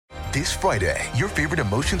This Friday, your favorite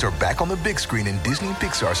emotions are back on the big screen in Disney and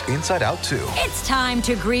Pixar's Inside Out 2. It's time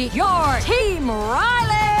to greet your Team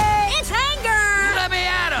Riley. It's anger. Let me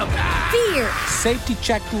at him. Fear. Safety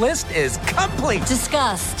checklist is complete.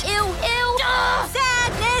 Disgust. Ew.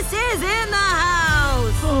 Sadness is in the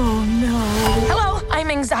house. Oh, no. Hello, I'm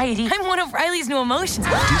anxiety. I'm one of Riley's new emotions.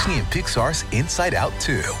 Disney and Pixar's Inside Out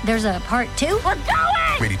 2. There's a part 2? We're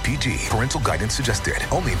going! Rated PG. Parental guidance suggested.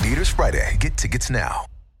 Only in theaters Friday. Get tickets now.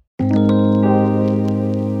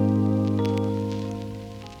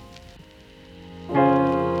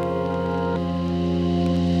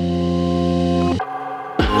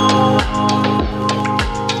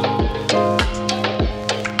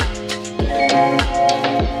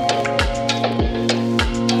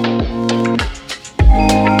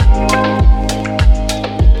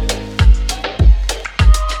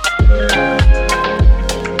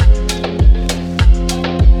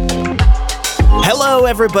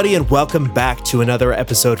 Everybody, and welcome back to another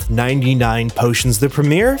episode of 99 Potions, the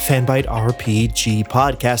premier Fanbyte RPG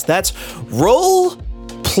podcast. That's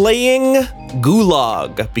role-playing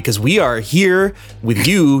Gulag, because we are here with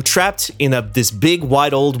you trapped in this big,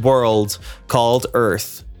 wide old world called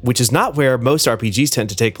Earth, which is not where most RPGs tend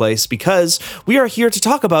to take place, because we are here to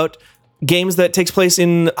talk about games that takes place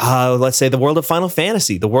in, let's say, the world of Final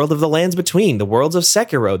Fantasy, the world of the Lands Between, the worlds of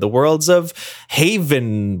Sekiro, the worlds of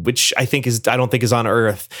Haven, which I don't think is on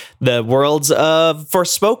Earth, the worlds of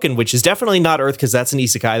Forspoken, which is definitely not Earth because that's an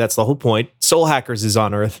isekai. That's the whole point. Soul Hackers is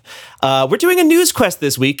on Earth. We're doing a news quest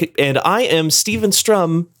this week, and I am Steven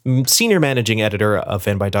Strum, senior managing editor of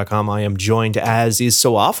fanbyte.com. I am joined, as is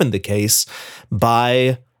so often the case,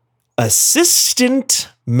 by assistant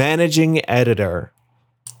managing editor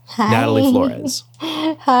Hi. Natalie Flores.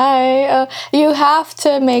 Hi. You have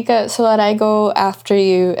to make it so that I go after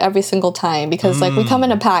you every single time because we come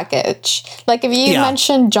in a package. Like if you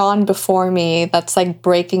mentioned John before me, that's like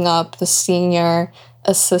breaking up the senior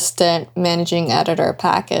assistant managing editor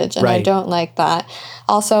package. And I don't like that.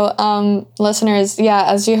 Also, listeners,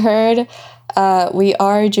 as you heard, we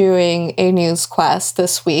are doing a news quest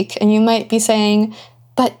this week. And you might be saying,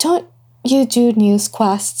 but don't you do news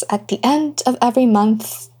quests at the end of every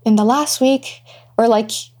month in the last week, or like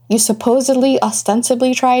you supposedly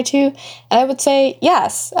ostensibly try to? And I would say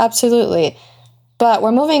yes, absolutely, but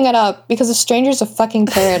we're moving it up because of Strangers of fucking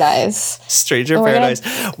Paradise. Stranger of Paradise.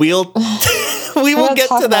 We will get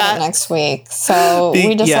to that next week, so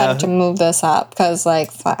we decided to move this up because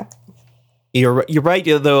fuck. You're right,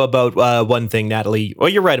 though, about one thing, Natalie. Well,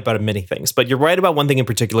 you're right about many things, but you're right about one thing in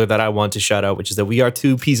particular that I want to shout out, which is that we are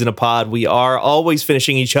two peas in a pod. We are always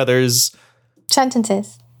finishing each other's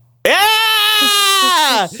sentences.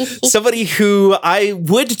 Yeah! Somebody who I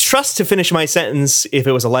would trust to finish my sentence if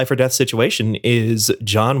it was a life or death situation is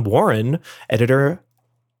John Warren, editor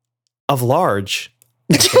of Large.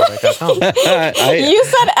 You said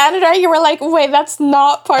editor, you were like, wait, that's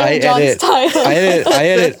not part of John's title. I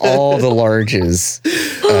edit all the larges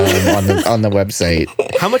on the website.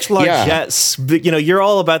 How much largesse? Yeah. You're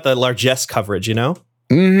all about the largesse coverage,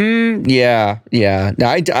 Mm-hmm. Yeah. Now,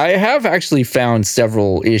 I have actually found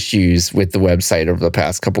several issues with the website over the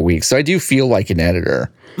past couple weeks, so I do feel like an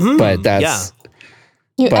editor. But that's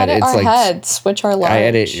you edit our heads, which are large. I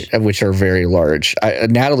edit, which are very large.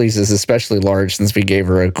 Natalie's is especially large since we gave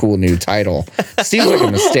her a cool new title. Seems like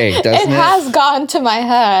a mistake, doesn't it? It has gotten to my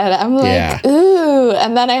head. I'm like, ooh.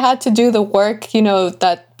 And then I had to do the work,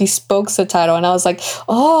 that bespokes the title. And I was like,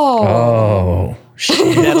 oh.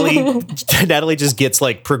 Natalie just gets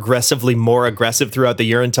progressively more aggressive throughout the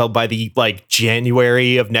year until by the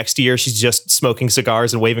January of next year, she's just smoking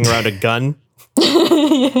cigars and waving around a gun. John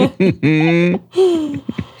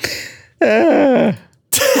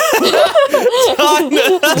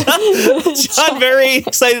very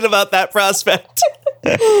excited about that prospect.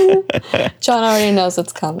 John already knows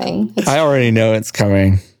it's coming. I already know it's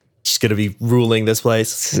coming. She's gonna be ruling this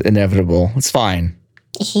place. It's inevitable. It's fine.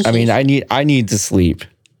 I mean, I need to sleep.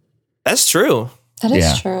 That's true. That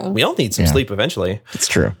is true. We all need some sleep eventually. It's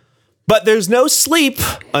true. But there's no sleep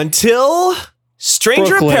until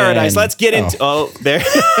Stranger of Paradise. Let's get into... Oh, there.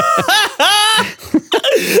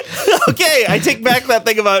 Okay, I take back that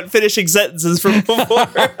thing about finishing sentences from before.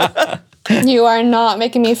 You are not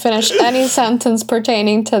making me finish any sentence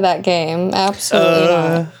pertaining to that game. Absolutely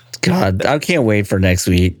not. God, I can't wait for next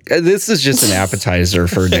week. This is just an appetizer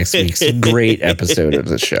for next week's great episode of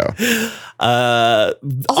the show.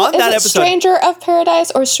 On that episode, Stranger of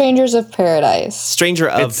Paradise or Strangers of Paradise? Stranger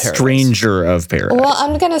of Paradise. Stranger of Paradise. Well,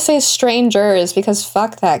 I'm going to say Strangers because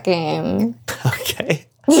fuck that game. Okay.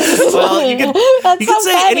 Well, you can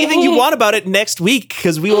say anything you want about it next week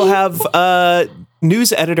because we will have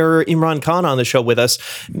news editor Imran Khan on the show with us.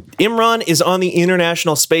 Imran is on the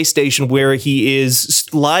International Space Station where he is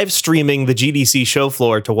live streaming the GDC show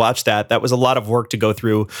floor to watch that. That was a lot of work to go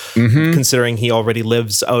through, considering he already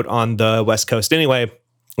lives out on the West Coast anyway,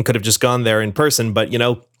 and could have just gone there in person. But, he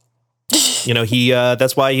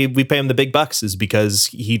that's why we pay him the big bucks, is because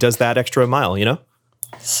he does that extra mile,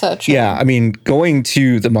 So true. Yeah, I mean, going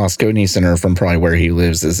to the Moscone Center from probably where he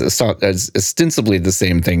lives is ostensibly the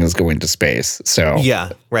same thing as going to space. So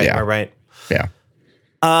right.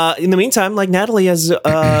 Yeah. In the meantime, like Natalie has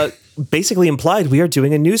basically implied, we are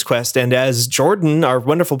doing a news quest. And as Jordan, our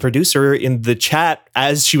wonderful producer in the chat,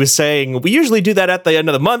 as she was saying, we usually do that at the end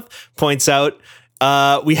of the month, points out,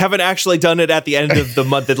 we haven't actually done it at the end of the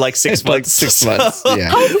month in like 6 months. 6 months.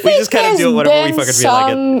 Yeah. We just kind of do it whenever we fucking feel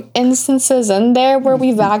like it. Some instances in there where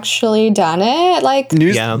we've actually done it. Like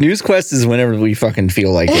News Quest is whenever we fucking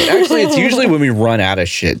feel like it. Actually, it's usually when we run out of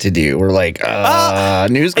shit to do. We're like,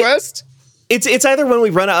 News Quest? It's either when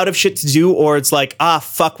we run out of shit to do, or it's like,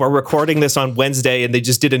 fuck, we're recording this on Wednesday and they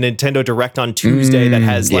just did a Nintendo Direct on Tuesday that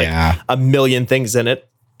has like a million things in it.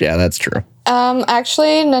 Yeah, that's true.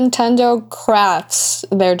 Actually, Nintendo crafts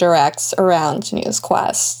their directs around News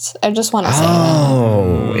Quest. I just want to say that.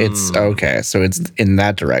 Oh, it's okay. So it's in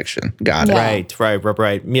that direction. Got it. Yeah. Right.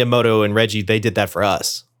 Miyamoto and Reggie, they did that for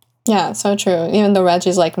us. Yeah, so true. Even though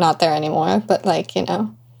Reggie's like not there anymore, but like,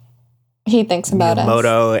 he thinks about us.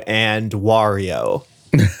 Miyamoto and Wario.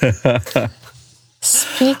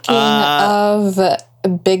 Speaking of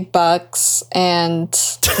big bucks and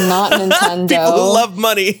not Nintendo. People who love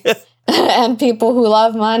money. And people who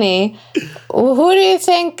love money. Who do you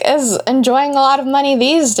think is enjoying a lot of money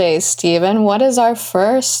these days, Steven? What is our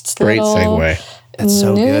first Great little segue. That's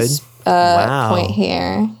so news, good. Wow. point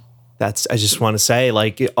here? I just want to say,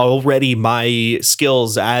 like, already my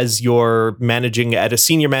skills as your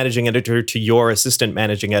senior managing editor to your assistant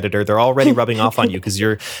managing editor, they're already rubbing off on you because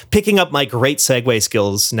you're picking up my great segue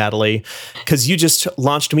skills, Natalie, because you just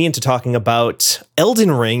launched me into talking about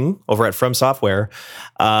Elden Ring over at From Software.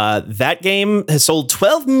 That game has sold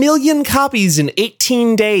 12 million copies in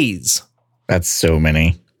 18 days. That's so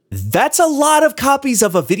many. That's a lot of copies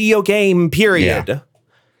of a video game, period. Yeah.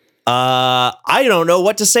 I don't know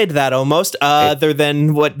what to say to that almost, other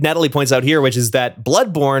than what Natalie points out here, which is that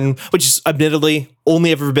Bloodborne, which is admittedly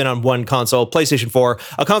only ever been on one console, PlayStation 4,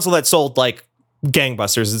 a console that sold like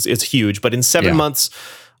gangbusters. It's huge, but in 7 months,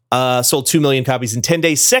 sold 2 million copies in 10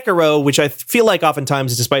 days. Sekiro, which I feel like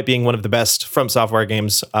oftentimes, despite being one of the best From Software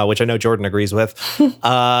games, which I know Jordan agrees with,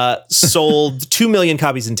 sold 2 million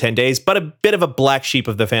copies in 10 days, but a bit of a black sheep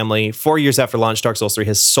of the family. 4 years after launch, Dark Souls 3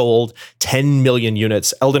 has sold 10 million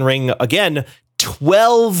units. Elden Ring, again,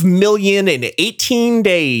 12 million in 18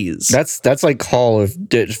 days. That's like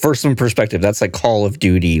for some perspective, that's like Call of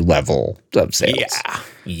Duty level of sales.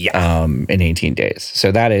 Yeah. In 18 days.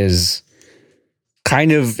 So that is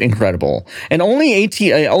kind of incredible. And only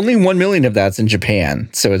 1 million of that's in Japan.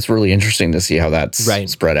 So it's really interesting to see how that's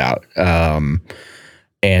spread out. That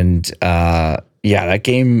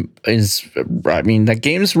game that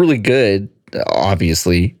game's really good.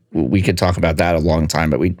 Obviously, we could talk about that a long time,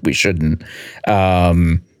 but we shouldn't.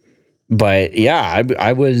 But yeah,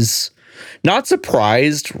 I was not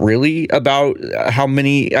surprised really about how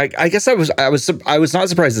many. I guess I was not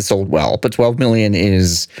surprised it sold well, but 12 million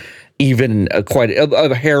is even quite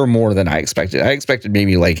a hair more than I expected. I expected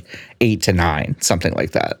maybe like 8 to 9, something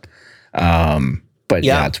like that. But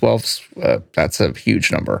 12's that's a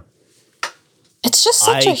huge number. It's just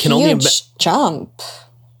such a huge jump.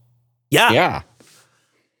 Yeah.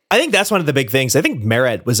 I think that's one of the big things. I think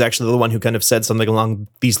Merritt was actually the one who kind of said something along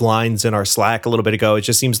these lines in our Slack a little bit ago. It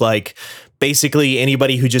just seems like basically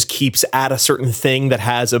anybody who just keeps at a certain thing that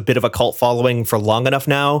has a bit of a cult following for long enough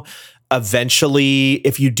now, eventually,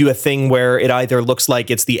 if you do a thing where it either looks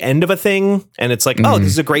like it's the end of a thing and it's like, oh, this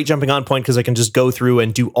is a great jumping on point because I can just go through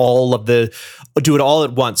and do it all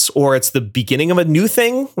at once, or it's the beginning of a new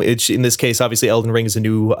thing, which in this case, obviously Elden Ring is a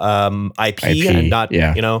new IP and not,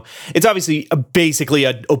 it's obviously basically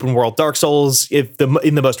an open world Dark Souls in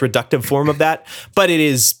the most reductive form of that, but it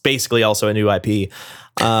is basically also a new IP.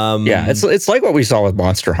 It's like what we saw with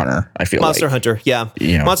Monster Hunter, I feel Monster Hunter,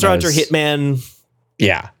 Monster Hunter, Hitman.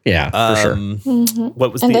 Yeah, for sure.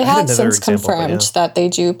 What was and they have since confirmed that they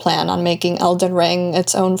do plan on making Elden Ring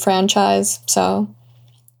its own franchise. So,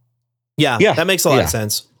 yeah, that makes a lot of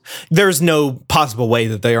sense. There's no possible way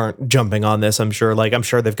that they aren't jumping on this. I'm sure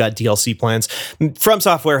they've got DLC plans. From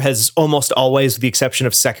Software has almost always, with the exception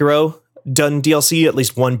of Sekiro, done DLC, at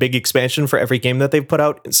least one big expansion for every game that they've put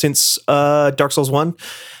out since Dark Souls 1.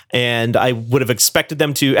 And I would have expected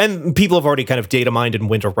them to, and people have already kind of data mined and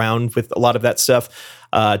went around with a lot of that stuff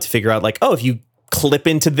to figure out like, oh, if you clip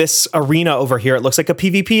into this arena over here, it looks like a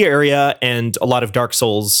PvP area. And a lot of Dark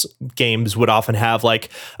Souls games would often have like,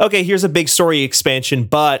 okay, here's a big story expansion,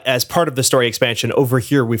 but as part of the story expansion over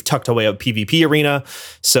here, we've tucked away a PvP arena.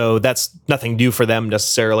 So that's nothing new for them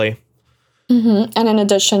necessarily. Mm-hmm. And in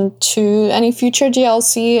addition to any future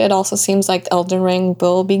DLC, it also seems like Elden Ring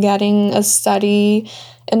will be getting a steady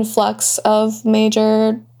influx of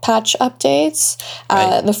major patch updates.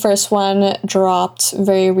 Right. The first one dropped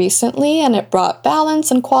very recently, and it brought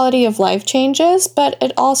balance and quality of life changes, but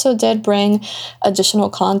it also did bring additional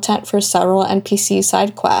content for several NPC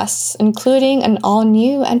side quests, including an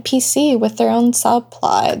all-new NPC with their own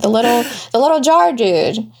subplot. The little jar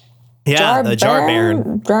dude. Yeah, the Jar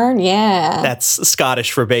Baron. Burn, yeah. That's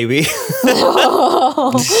Scottish for baby.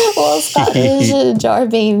 Well, Scottish jar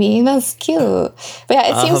baby. That's cute. But yeah,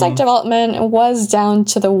 it seems like development was down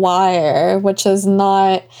to the wire, which is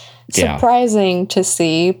not surprising to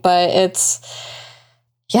see, but it's,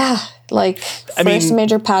 like first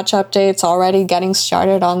major patch updates already getting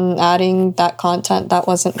started on adding that content that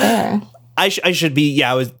wasn't there. I should be,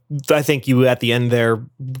 I think you at the end there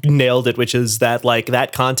nailed it, which is that like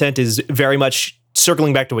that content is very much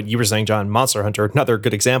circling back to what you were saying, John. Monster Hunter, another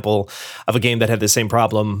good example of a game that had the same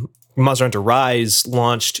problem. Monster Hunter Rise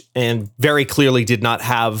launched and very clearly did not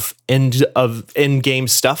have end-game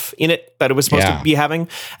stuff in it that it was supposed to be having.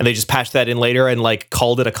 And they just patched that in later and like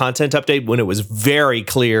called it a content update when it was very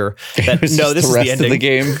clear that no, this is the ending of the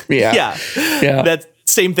game. Yeah. That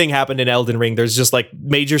same thing happened in Elden Ring. There's just like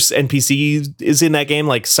major NPC is in that game,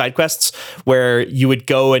 like side quests where you would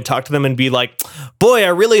go and talk to them and be like, boy, I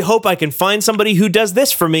really hope I can find somebody who does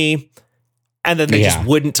this for me. And then they just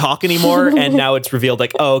wouldn't talk anymore. And now it's revealed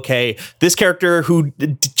like, oh, okay, this character who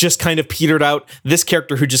just kind of petered out, this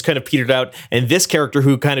character who just kind of petered out, and this character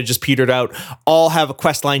who kind of just petered out all have a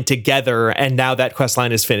quest line together. And now that quest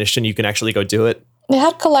line is finished and you can actually go do it. They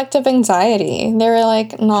had collective anxiety. They were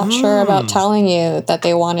like not sure about telling you that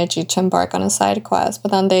they wanted you to embark on a side quest,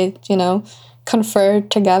 but then they, conferred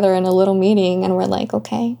together in a little meeting and were like,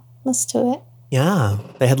 okay, let's do it. Yeah,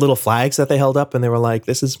 they had little flags that they held up and they were like,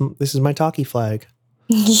 this is my talkie flag.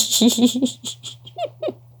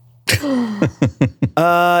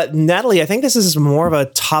 Natalie, I think this is more of a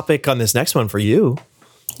topic on this next one for you.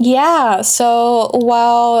 Yeah, so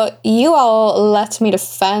while you all let me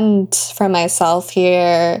defend for myself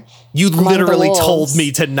here, you literally told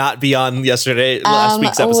me to not be on last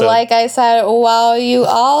week's episode. Like I said, while you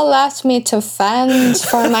all let me to fend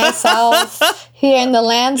for myself here in the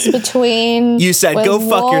lands between, you said, go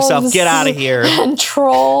fuck yourself, get out of here. And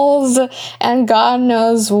trolls and God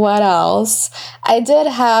knows what else. I did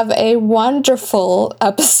have a wonderful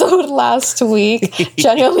episode last week,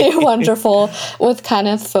 genuinely wonderful, with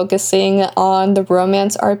Kenneth focusing on the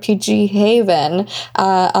romance RPG Haven.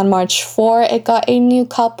 On March 4, it got a new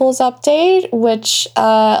couples update, which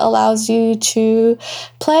allows you to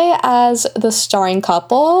play as the starring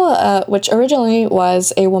couple, which originally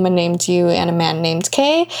was a woman named Yu and a man named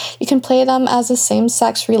Kay. You can play them as a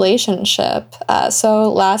same-sex relationship.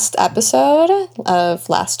 So last episode of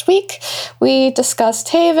last week, we discussed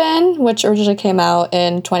Haven, which originally came out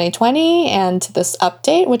in 2020, and this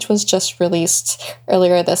update, which was just released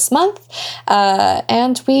earlier this month.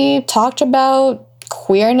 And we talked about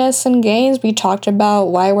queerness in games. We talked about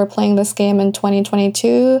why we're playing this game in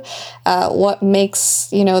 2022, what makes,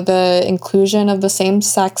 the inclusion of the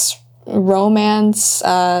same-sex romance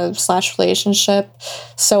 / relationship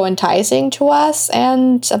so enticing to us,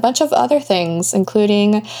 and a bunch of other things,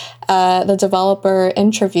 including the developer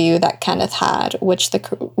interview that Kenneth had with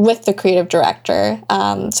the creative director.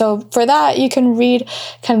 So for that, you can read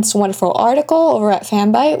Kenneth's wonderful article over at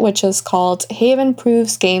Fanbyte, which is called Haven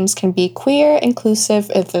Proves Games Can Be Queer, Inclusive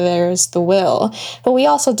If There's the Will. But we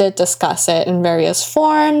also did discuss it in various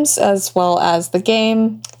forms, as well as the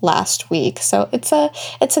game last week. So it's a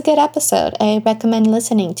good episode. I recommend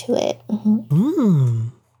listening to it.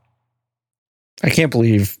 I can't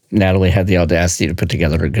believe Natalie had the audacity to put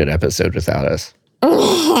together a good episode without us.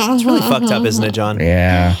 It's really fucked up, isn't it, John?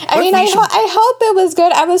 Yeah. I mean, I hope it was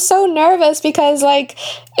good. I was so nervous because,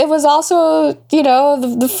 it was also,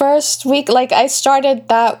 the first week. I started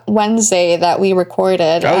that Wednesday that we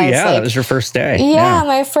recorded. Oh, yeah. That was your first day. Yeah,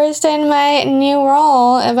 my first day in my new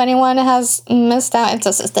role. If anyone has missed out, it's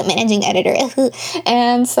assistant managing editor.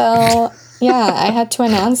 And so, yeah, I had to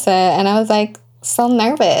announce it. And I was like, so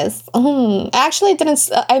nervous. I actually didn't.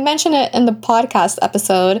 I mentioned it in the podcast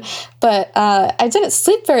episode, but I didn't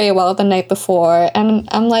sleep very well the night before, and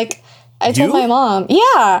I'm like, I told my mom.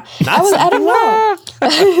 Yeah. I don't know.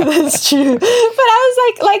 That's true. But I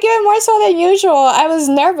was like even more so than usual. I was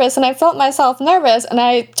nervous and I felt myself nervous. And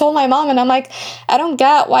I told my mom and I'm like, I don't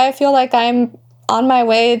get why I feel like I'm on my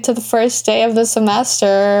way to the first day of the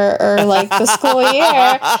semester or like the school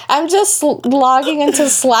year. I'm just logging into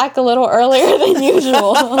Slack a little earlier than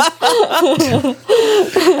usual.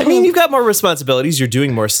 I mean, you've got more responsibilities. You're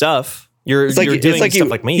doing more stuff. You're doing stuff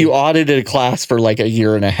like me. You audited a class for like a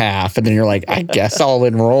year and a half, and then you're like, I guess I'll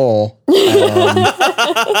enroll.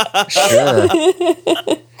 Sure.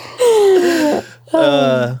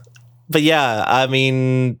 But yeah, I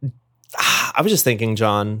mean, I was just thinking,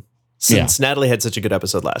 John, since Natalie had such a good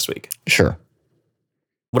episode last week. Sure.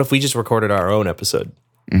 What if we just recorded our own episode?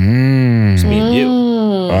 Just me and you.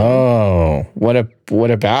 Oh,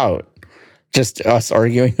 what about? Just us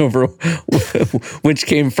arguing over which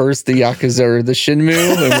came first, the Yakuza or the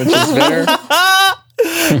Shinmu, and which is better?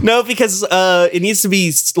 No, because it needs to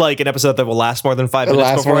be like an episode that will last more than 5 minutes.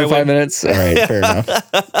 Last more than 5 minutes? All right, fair enough.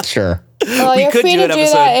 Sure. Well, you're free to do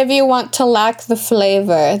that if you want to lack the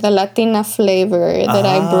flavor, the Latina flavor that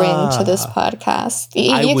I bring to this podcast.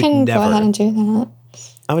 You can go ahead and do that.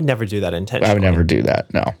 I would never do that intentionally. I would never do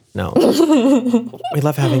that, No. We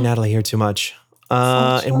love having Natalie here too much.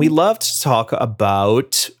 And we love to talk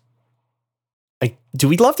about... do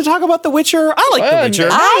we love to talk about The Witcher? I like The Witcher.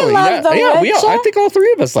 I love The Witcher. I think all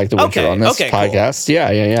three of us like The Witcher on this podcast. Cool.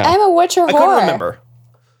 Yeah. I'm a Witcher whore. I couldn't remember.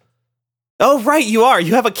 Oh, right, you are.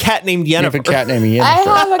 You have a cat named Yennefer. You have a cat named Yennefer. I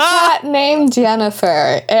have a cat named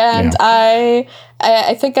Yennefer. And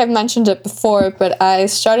I think I've mentioned it before, but I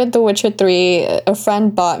started The Witcher 3. A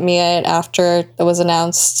friend bought me it after it was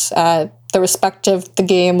announced at the respective The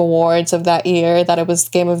Game Awards of that year that it was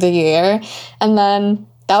Game of the Year. And then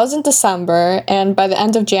that was in December, and by the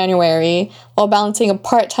end of January, while balancing a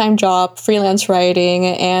part-time job, freelance writing,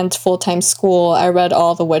 and full-time school, I read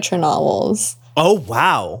all the Witcher novels. Oh,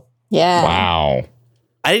 wow. Yeah. Wow.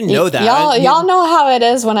 I didn't know that. Y'all know how it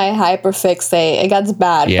is when I hyperfixate. It gets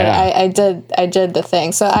bad, but I did the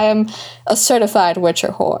thing. So I am a certified Witcher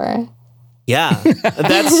whore. Yeah.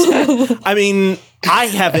 That's, I mean... I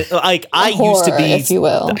haven't, like, I used to be, if you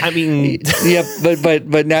will. I mean, yeah,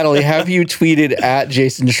 but Natalie, have you tweeted at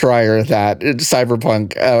Jason Schreier that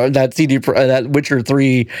Cyberpunk, that Witcher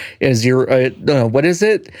 3 is your, what is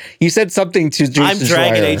it? You said something to Jason Schreier. I'm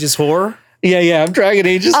Dragon Age's whore. Yeah, I'm Dragon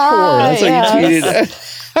Age's whore. That's what you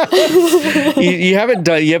tweeted.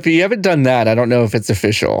 you haven't done that. I don't know if it's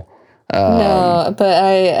official. No, but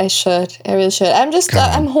I should. I really should. I'm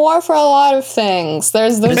whore for a lot of things.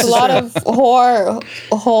 There's a lot of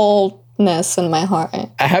wholeness in my heart.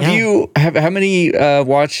 How many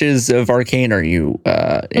watches of Arcane are you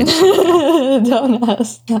into? Don't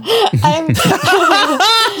ask.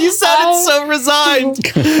 You sounded so resigned,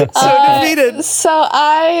 so defeated. So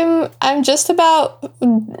I'm just about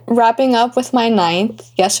wrapping up with my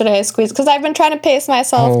 9th. Yesterday I squeezed because I've been trying to pace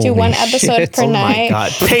myself to one episode per night. Oh my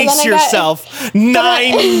God! Pace yourself.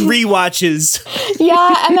 9 rewatches.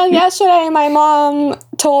 Yeah, and then yesterday my mom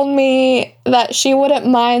told me that she wouldn't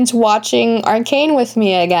mind watching Arcane with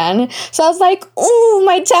me again. So I was like, ooh,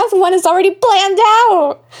 my 10th one is already planned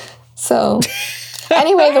out. So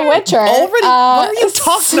anyway, The Witcher. Already? What are you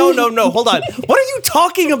talking? No. Hold on. What are you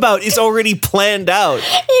talking about? Is already planned out.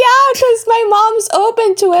 Yeah, because my mom's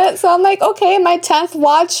open to it. So I'm like, okay, my 10th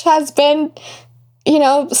watch has been,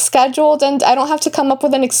 scheduled, and I don't have to come up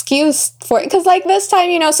with an excuse for it. Because like this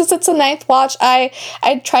time, since it's a 9th watch, I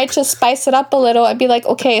tried to spice it up a little. I'd be like,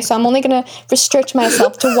 okay, so I'm only gonna restrict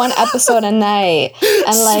myself to one episode a night,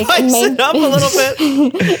 and like spice it up a little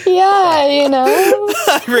bit. Yeah,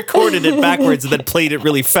 I recorded it backwards and then played it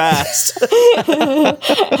really fast. And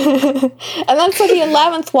then for the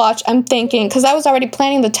 11th watch, I'm thinking, because I was already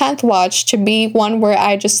planning the 10th watch to be one where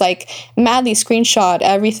I just like madly screenshot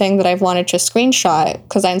everything that I've wanted to screenshot,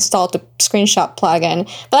 because I installed the screenshot plugin.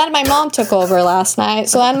 But then my mom took over last night,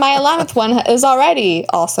 so then my 11th one is already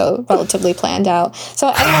also relatively planned out. So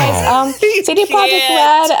anyways, CD Projekt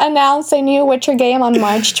Red announced a new Witcher game on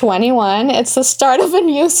March 21. It's the start of a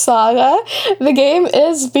new saga. The game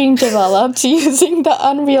is being developed using the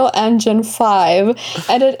Unreal Engine 5,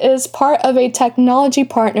 and it is part of a technology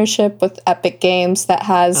partnership with Epic Games that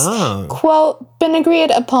has, quote, been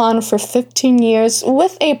agreed upon for 15 years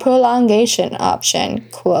with a prolongation option,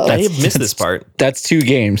 quote. I missed this part. That's 2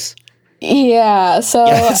 games. Yeah, so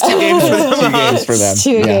It's 2 games for them. 2 games for them.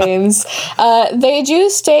 2 games. They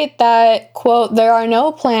do state that, quote, there are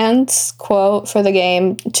no plans, quote, for the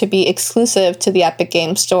game to be exclusive to the Epic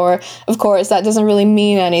Game Store. Of course, that doesn't really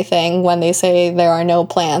mean anything when they say there are no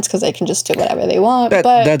plans, because they can just do whatever they want. But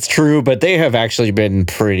That's true, but they have actually been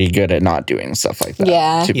pretty good at not doing stuff like that.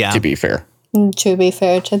 Yeah. To be fair. To be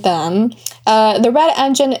fair to them, the Red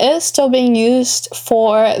engine is still being used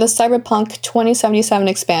for the Cyberpunk 2077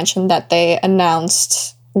 expansion that they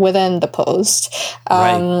announced within the post.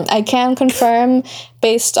 I can confirm,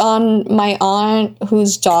 based on my aunt,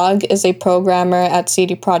 whose dog is a programmer at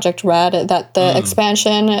CD Projekt Red, that the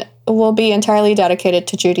expansion will be entirely dedicated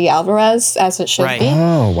to Judy Alvarez, as it should be.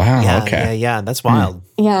 Oh, wow. Yeah, okay. yeah, that's wild.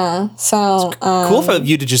 Yeah, so Cool for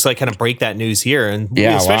you to just like kind of break that news here, and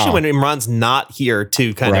especially when Imran's not here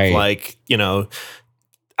to kind of like, you know,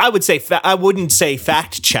 I would say I wouldn't say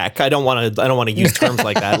fact check. I don't want to use terms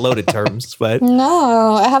like that, loaded terms. But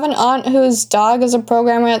no, I have an aunt whose dog is a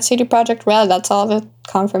programmer at CD Projekt Red. That's all the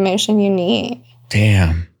confirmation you need.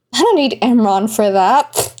 Damn. I don't need Imran for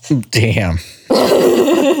that. Damn.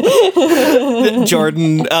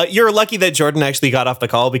 Jordan, you're lucky that Jordan actually got off the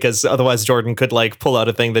call, because otherwise Jordan could like pull out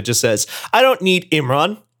a thing that just says, "I don't need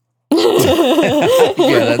Imran."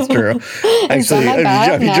 Yeah, that's true. Actually,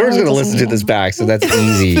 Jordan's going to listen to this back, so that's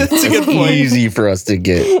easy. That's easy for us to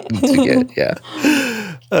get. Yeah.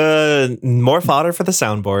 More fodder for the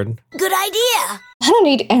soundboard. Good idea. I don't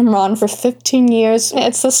need Imran for 15 years.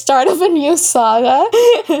 It's the start of a new saga.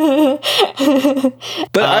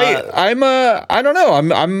 But I don't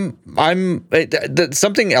know.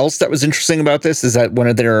 Something else that was interesting about this is that one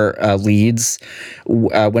of their leads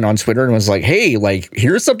went on Twitter and was like, "Hey, like,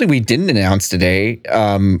 here's something we didn't announce today.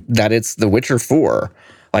 That it's The Witcher 4.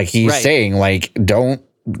 Like, he's saying, like, don't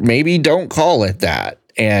call it that."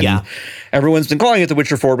 And everyone's been calling it The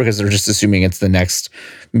Witcher 4 because they're just assuming it's the next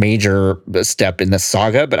major step in the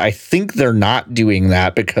saga. But I think they're not doing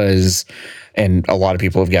that because, and a lot of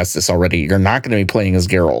people have guessed this already, you're not going to be playing as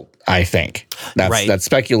Geralt, I think. That's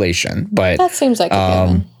speculation. But that seems like a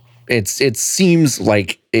given. It seems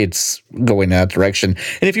like it's going that direction.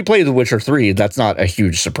 And if you play The Witcher 3, that's not a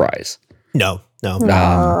huge surprise. No.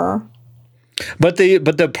 But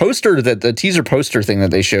the poster, the teaser poster thing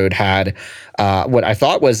that they showed had what I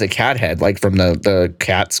thought was a cat head, like from the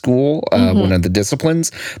cat school, one of the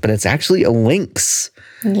disciplines, but it's actually a lynx.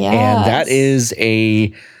 Yes. And that is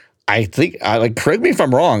I think, like, correct me if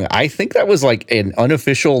I'm wrong, I think that was like an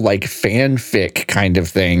unofficial like fanfic kind of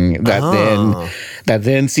thing that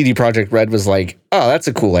then CD Projekt Red was like, oh, that's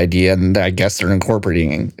a cool idea, and I guess they're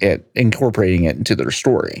incorporating it into their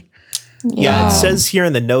story. Yeah, it says here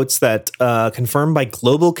in the notes that confirmed by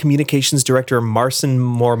Global Communications Director Marcin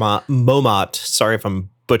Momot. Sorry if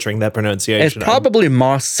I'm butchering that pronunciation. It's probably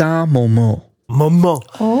Marcin Momot.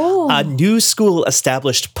 A new school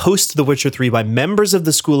established post The Witcher 3 by members of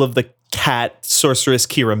the School of the Cat sorceress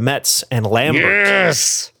Kira Metz and Lambert.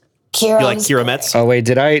 Yes. You like Kira Metz? Oh wait,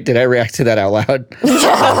 did I react to that out loud?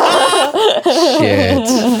 Shit.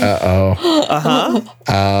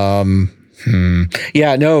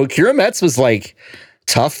 Yeah, no, Kira Metz was like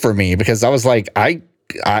tough for me because I was like, I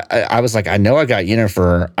was like, I know I got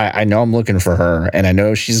Yennefer. I know I'm looking for her, and I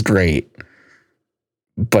know she's great.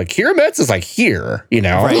 But Kira Metz is like here, you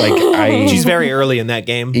know, like she's very early in that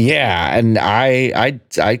game. Yeah, and I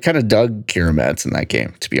kind of dug Kira Metz in that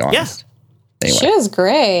game, to be honest. Yeah. Anyway. She was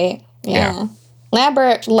great. Yeah.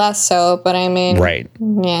 Lambert less so, but I mean,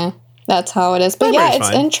 yeah. That's how it is. But yeah, it's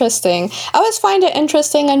interesting. I always find it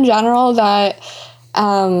interesting in general that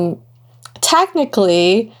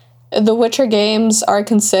technically the Witcher games are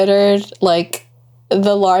considered like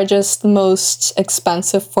the largest, most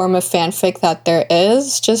expensive form of fanfic that there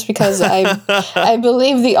is, just because I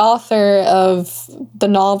believe the author of the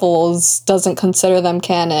novels doesn't consider them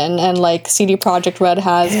canon, and like CD Projekt Red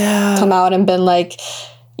has come out and been like,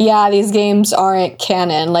 yeah, these games aren't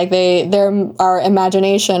canon. Like they're our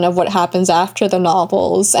imagination of what happens after the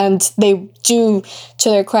novels, and they do, to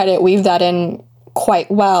their credit, weave that in quite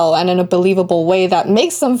well and in a believable way that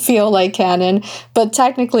makes them feel like canon. But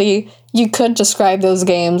technically, you could describe those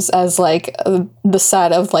games as like the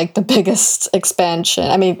set of like the biggest expansion.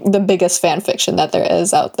 I mean, the biggest fan fiction that there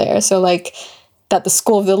is out there. So like that the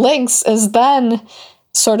School of the Lynx is then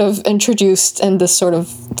sort of introduced in this sort of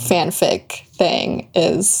fanfic thing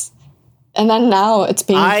is, and then now it's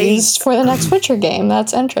being used for the next Witcher game.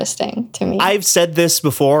 That's interesting to me. I've said this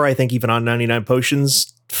before, I think even on 99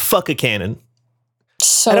 Potions, fuck a canon.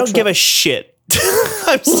 So I don't give a shit.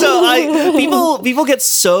 People get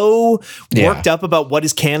so worked up about what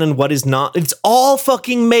is canon, what is not. It's all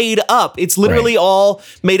fucking made up. It's literally all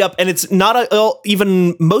made up, and it's not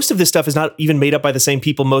even most of this stuff is not even made up by the same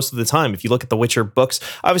people most of the time. If you look at the Witcher books,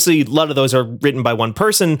 obviously a lot of those are written by one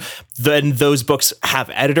person. Then those books have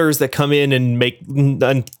editors that come in and make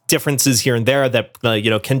differences here and there that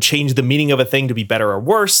can change the meaning of a thing to be better or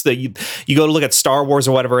worse. That you go to look at Star Wars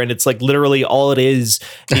or whatever, and it's like literally all it is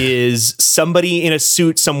somebody in a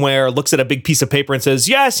suit somewhere looks at a big piece of paper and says,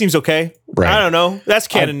 "Yeah, it seems okay." Right. I don't know. That's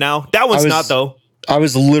canon now. That one's not though. I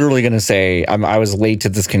was literally going to say I was late to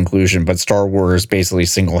this conclusion, but Star Wars basically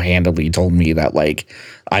single-handedly told me that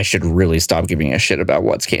I should really stop giving a shit about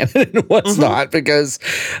what's canon and what's not, because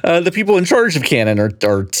the people in charge of canon are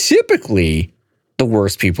typically the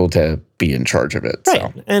worst people to be in charge of it.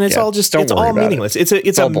 Right. So, and it's all just, it's all meaningless. It's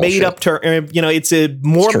a made up term, it's a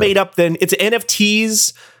more made up than it's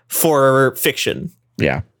NFTs for fiction.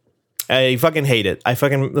 Yeah. I fucking hate it.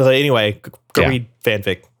 Anyway, go read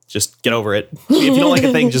fanfic. Just get over it. If you don't like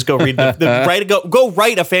a thing, just go read go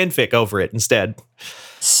write a fanfic over it instead.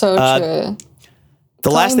 So true. The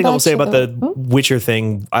last thing I will say about the Witcher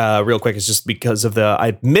thing, real quick, is just because of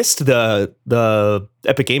I missed the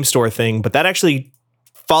Epic Game Store thing, but that actually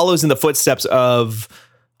follows in the footsteps of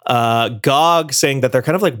GOG saying that they're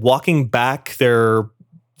kind of like walking back their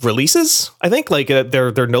releases. I think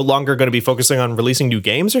they're no longer going to be focusing on releasing new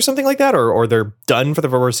games or something like that, or they're done for the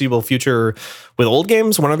foreseeable future with old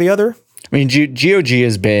games, one or the other. I mean, GOG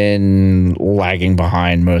has been lagging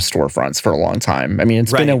behind most storefronts for a long time. I mean,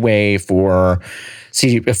 it's been a way for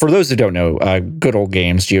those who don't know, Good Old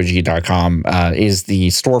Games, GOG.com, is the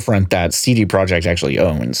storefront that CD Projekt actually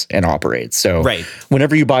owns and operates. So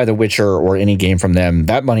whenever you buy The Witcher or any game from them,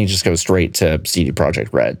 that money just goes straight to CD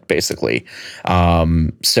Projekt Red, basically.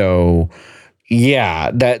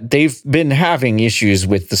 Yeah, that they've been having issues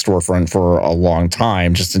with the storefront for a long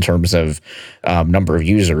time, just in terms of number of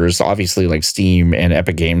users. Obviously, like Steam and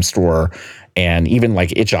Epic Games Store and even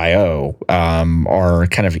like itch.io are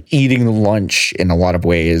kind of eating the lunch in a lot of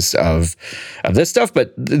ways of this stuff.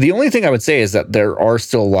 But the only thing I would say is that there are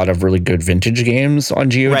still a lot of really good vintage games on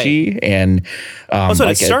GOG. And that's what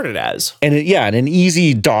it started as. And an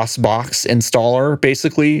easy DOS box installer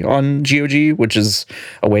basically on GOG, which is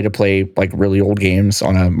a way to play like really old games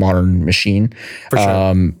on a modern machine. For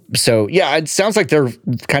sure. So yeah, it sounds like they're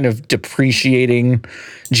kind of depreciating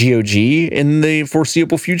GOG in the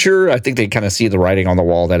foreseeable future. I think they kind of see the writing on the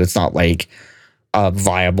wall that it's not like a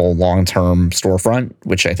viable long-term storefront,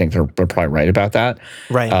 which I think they're probably right about that.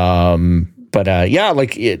 Right.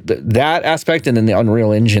 That aspect, and then the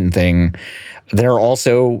Unreal Engine thing, they're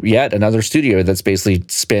also yet another studio that's basically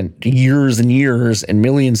spent years and years and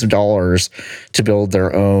millions of dollars to build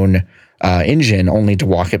their own engine, only to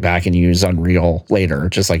walk it back and use Unreal later,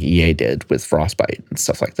 just like EA did with Frostbite and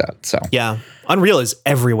stuff like that. So yeah, Unreal is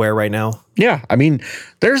everywhere right now. Yeah, I mean,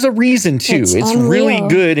 there's a reason too. It's really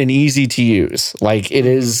good and easy to use. Like it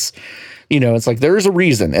is, it's like there's a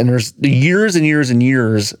reason, and there's years and years and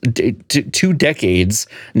years, 2 decades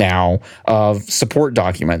now of support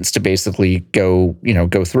documents to basically go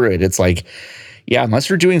through it. It's like, yeah, unless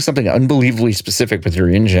you're doing something unbelievably specific with your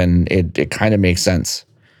engine, it kind of makes sense.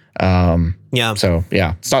 So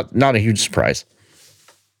yeah, it's not a huge surprise.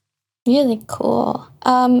 Really cool.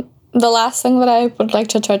 The last thing that I would like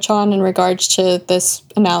to touch on in regards to this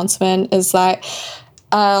announcement is that,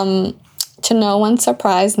 to no one's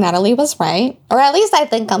surprise, Natalie was right, or at least I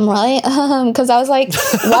think I'm right. Because I was like,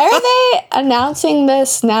 why are they announcing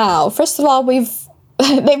this now? First of all, they've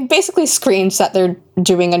basically screamed that they're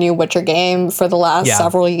doing a new Witcher game for the last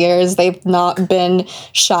several years. They've not been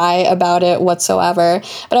shy about it whatsoever.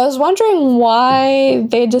 But I was wondering why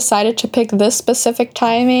they decided to pick this specific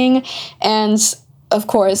timing. And of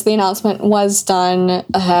course, the announcement was done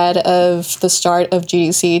ahead of the start of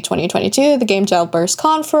GDC 2022, the Game Jailburst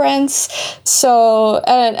conference. So,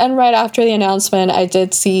 and right after the announcement, I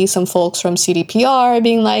did see some folks from CDPR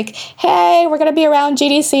being like, hey, we're going to be around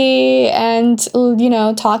GDC and,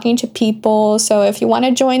 talking to people. So if you want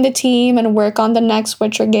to join the team and work on the next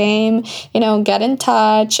Witcher game, get in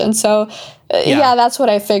touch. And so, yeah, that's what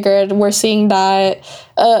I figured. We're seeing that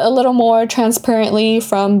a little more transparently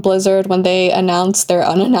from Blizzard when they announced their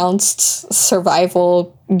unannounced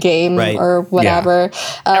survival game or whatever.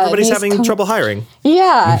 Yeah. Everybody's having trouble hiring.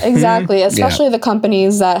 Yeah, exactly. Especially the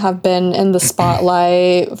companies that have been in the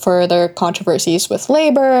spotlight for their controversies with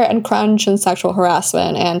labor and crunch and sexual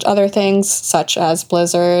harassment and other things, such as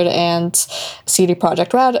Blizzard and CD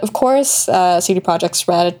Projekt Red. Of course, CD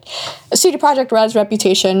Projekt Red's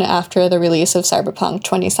reputation after the release of Cyberpunk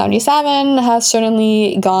 2077 has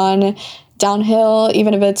certainly gone downhill,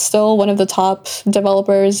 even if it's still one of the top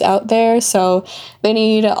developers out there. So they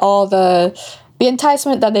need all the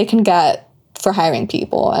enticement that they can get for hiring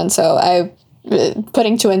people. And so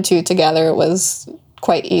putting 2 and 2 together was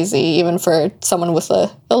quite easy, even for someone with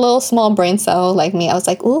a little small brain cell like me. I was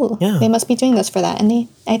like, ooh, they must be doing this for that. And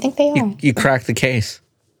I think they are. You cracked the case.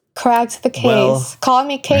 Cracked the case. Well, Call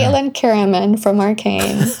me Caitlin Kierman from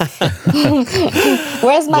Arcane.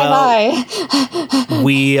 Where's my eye?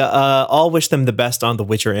 We all wish them the best on The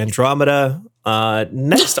Witcher Andromeda.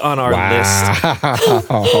 Next on our list.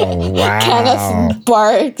 Oh, wow. Kenneth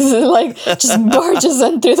barks, like, just barges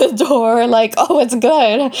in through the door, like, oh, it's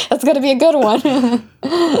good. It's going to be a good one.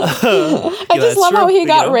 I just love how he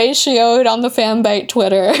got ratioed on the Fanbite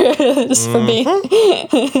Twitter just for being.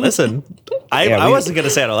 Listen, I wasn't going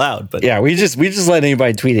to say it aloud, but Yeah, we just let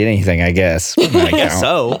anybody tweet anything, I guess. I guess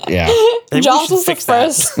so. Yeah. Maybe we Josh should was the fix that.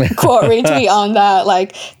 first quote retweet on that.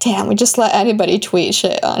 Like, damn, we just let anybody tweet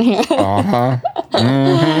shit on here. Uh-huh.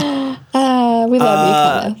 We love you,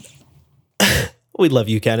 Kenneth. We love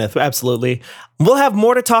you, Kenneth. Absolutely. We'll have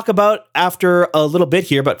more to talk about after a little bit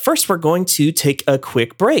here, but first we're going to take a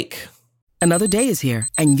quick break. Another day is here,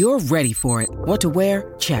 and you're ready for it. What to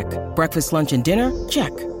wear? Check. Breakfast, lunch, and dinner?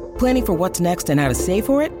 Check. Planning for what's next and how to save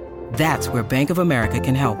for it? That's where Bank of America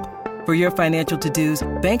can help. For your financial to-dos,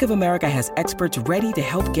 Bank of America has experts ready to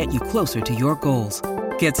help get you closer to your goals.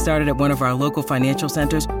 Get started at one of our local financial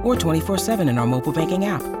centers or 24/7 in our mobile banking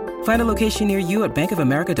app. Find a location near you at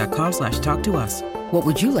bankofamerica.com/talktous. What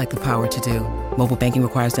would you like the power to do? Mobile banking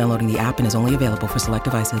requires downloading the app and is only available for select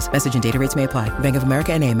devices. Message and data rates may apply. Bank of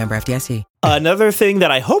America N.A., member FDIC. Another thing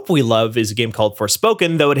that I hope we love is a game called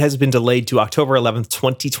Forspoken, though it has been delayed to October 11th,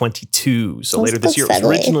 2022. So later this year. It was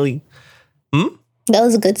originally... That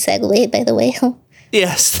was a good segue, by the way.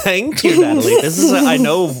 Yes, thank you, Natalie. This is I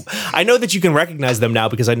know that you can recognize them now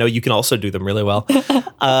because I know you can also do them really well.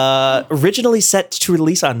 Originally set to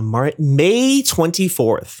release on May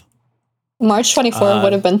 24th. March 24th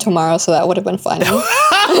would have been tomorrow, so that would have been fun.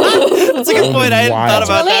 That's a good point. I hadn't thought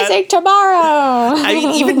about that. Releasing tomorrow. I mean,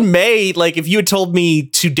 even May, like if you had told me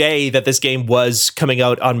today that this game was coming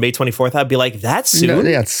out on May 24th, I'd be like, that's soon. No,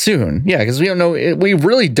 yeah, it's soon. Yeah, because we don't know. We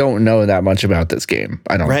really don't know that much about this game.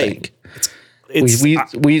 I don't think. It's we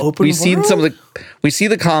seen some of we see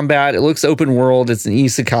the combat. It looks open world. It's an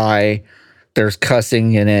isekai. There's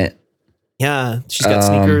cussing in it. Yeah, she's got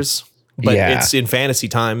sneakers, but it's in fantasy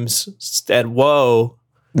times. And whoa.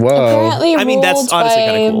 Apparently I mean, that's honestly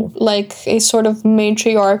kind of cool. Like a sort of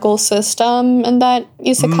matriarchal system in that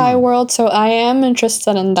isekai world. So I am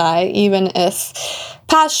interested in that, even if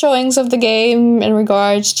past showings of the game in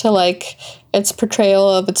regards to like its portrayal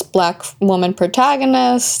of its black woman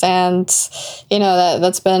protagonist, and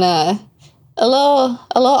that's been a little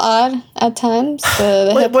odd at times.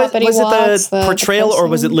 The was it the portrayal, the or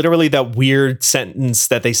was it literally that weird sentence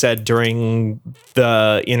that they said during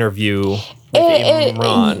the interview?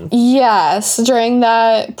 Yes, during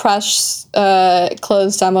that press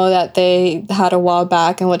closed demo that they had a while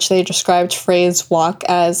back, in which they described Frey's walk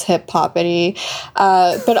as hip hoppity,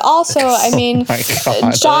 but also, I mean,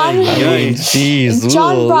 John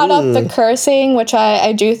brought up the cursing, which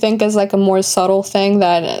I do think is like a more subtle thing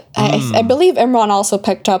that I believe Imran also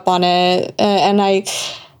picked up on it, and I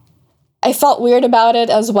felt weird about it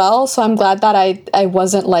as well. So I'm glad that I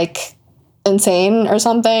wasn't like insane or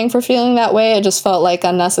something for feeling that way. It just felt like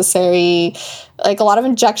unnecessary, like a lot of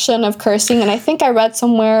injection of cursing. And I think I read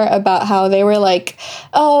somewhere about how they were like,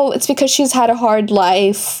 oh, it's because she's had a hard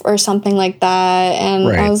life or something like that. And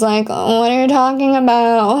I was like, oh, what are you talking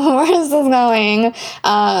about? Where is this going?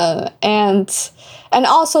 And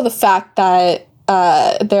also the fact that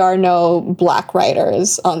there are no black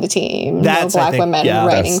writers on the team. No black women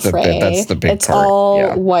writing Frey. That's the big it's part.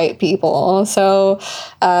 all white people. So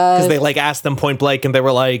because they like asked them point blank, and they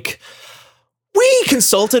were like, "We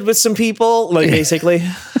consulted with some people," like basically.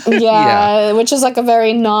 Which is like a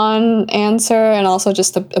very non-answer, and also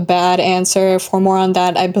just a bad answer. For more on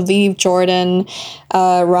that, I believe Jordan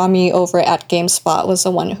Rami over at GameSpot was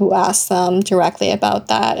the one who asked them directly about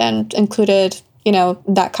that and included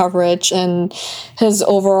that coverage and his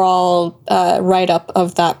overall write-up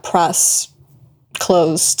of that press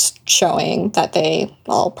closed showing that they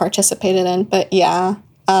all participated in. But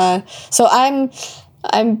so I'm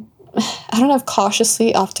I don't know if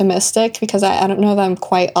cautiously optimistic, because I don't know that I'm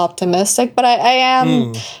quite optimistic, but I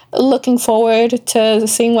am looking forward to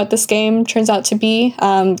seeing what this game turns out to be.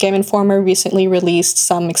 Game Informer recently released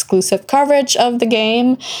some exclusive coverage of the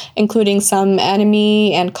game, including some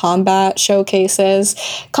enemy and combat showcases.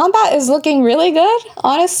 Combat is looking really good,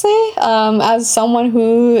 honestly. As someone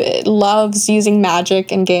who loves using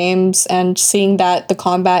magic in games and seeing that the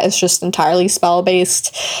combat is just entirely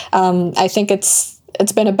spell-based, I think it's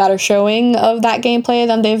been a better showing of that gameplay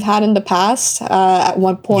than they've had in the past. At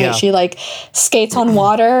one point, she like skates on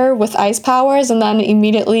water with ice powers, and then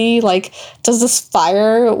immediately like does this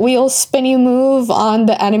fire wheel spinny move on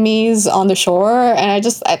the enemies on the shore. And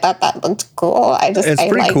I thought that looked cool. It's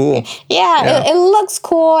pretty cool. Yeah. It looks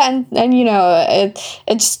cool, and you know it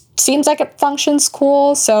just seems like it functions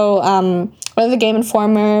cool. So one of the Game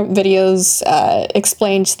Informer videos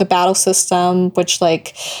explained the battle system, which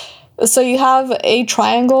like. So you have a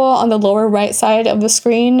triangle on the lower right side of the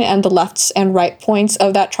screen, and the left and right points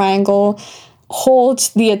of that triangle hold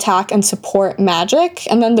the attack and support magic.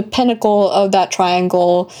 And then the pinnacle of that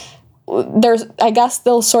triangle, I guess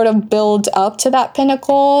they'll sort of build up to that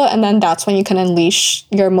pinnacle, and then that's when you can unleash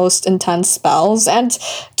your most intense spells. And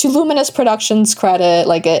to Luminous Productions' credit,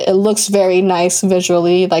 like it looks very nice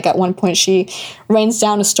visually. Like at one point she rains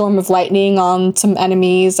down a storm of lightning on some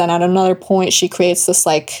enemies, and at another point she creates this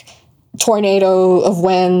like tornado of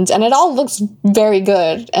wind, and it all looks very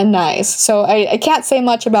good and nice. So I can't say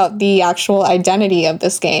much about the actual identity of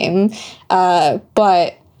this game,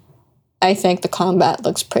 but I think the combat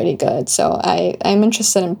looks pretty good. So I'm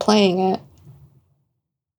interested in playing it.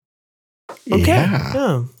 Okay.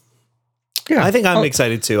 Yeah. I think I'm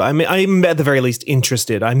excited too. I'm at the very least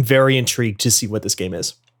interested. I'm very intrigued to see what this game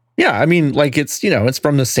is. Yeah, I mean, like it's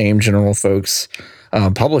from the same General Folks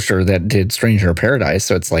publisher that did Stranger in Paradise,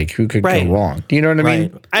 so it's like who could go wrong? You know what I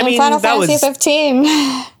mean? I mean, Final Fantasy 15.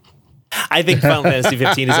 I think Final Fantasy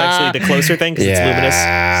 15 is actually the closer thing because it's Luminous.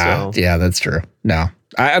 So. Yeah, that's true. No,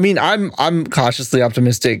 I mean, I'm cautiously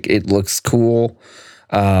optimistic. It looks cool,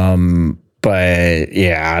 but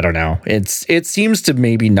yeah, I don't know. It seems to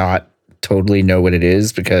maybe not totally know what it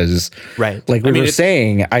is because, like we were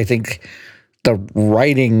saying, I think the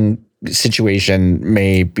writing situation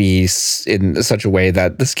may be in such a way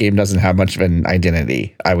that this game doesn't have much of an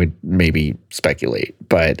identity. I would maybe speculate,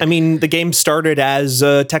 but I mean, the game started as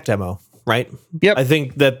a tech demo, right? Yep. I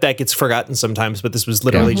think that gets forgotten sometimes, but this was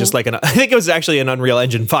literally just like I think it was actually an Unreal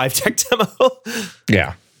Engine 5 tech demo.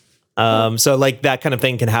 Yeah. So like that kind of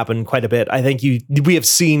thing can happen quite a bit. I think we have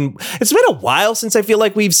seen, it's been a while since I feel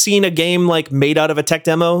like we've seen a game like made out of a tech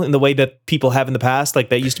demo in the way that people have in the past. Like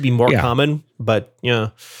that used to be more common, but yeah.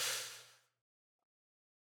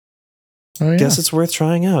 Oh, yeah. Guess it's worth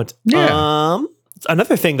trying out. Yeah.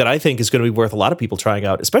 Another thing that I think is going to be worth a lot of people trying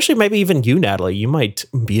out, especially maybe even you, Natalie, you might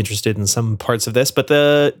be interested in some parts of this, but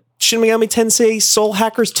the Shin Megami Tensei Soul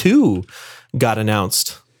Hackers 2 got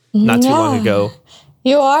announced not too long ago.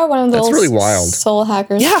 You are one of those really wild Soul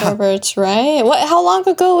Hackers perverts, right? How long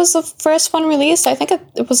ago was the first one released? I think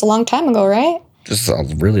it was a long time ago, right? Just a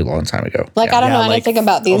really long time ago. Like, I don't know anything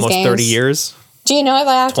about these games. Almost 30 years. Do you know if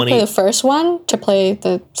I have to play the first one to play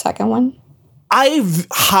the second one?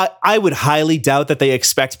 I would highly doubt that they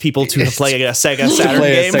expect people to play a Sega Saturn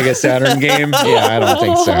game. A Sega Saturn game? Yeah, I don't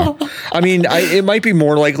think so. I mean, it might be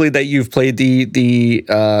more likely that you've played the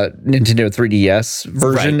Nintendo 3DS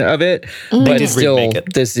version of it, but still,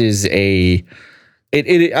 this is I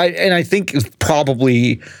think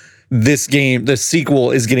probably this game, the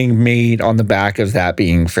sequel, is getting made on the back of that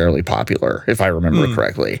being fairly popular, if I remember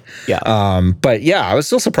correctly. Yeah. But yeah, I was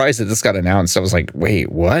still surprised that this got announced. I was like,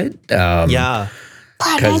 wait, what? Yeah.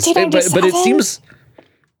 But it seems.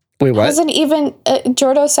 Wait, what? Wasn't even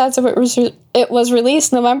Jordo says it was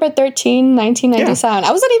released November 13, 1997. I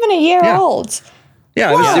wasn't even a year old.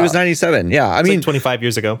 Yeah, it was 97. Yeah, I mean, like 25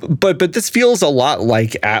 years ago. But this feels a lot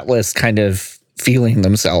like Atlas kind of feeling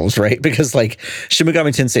themselves, right? Because like Shin Megami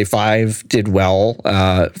Tensei 5 did well,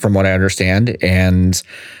 from what I understand, and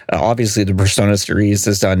obviously the Persona series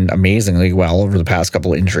has done amazingly well over the past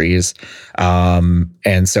couple of entries,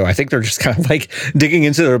 and so I think they're just kind of like digging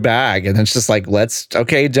into their bag, and it's just like,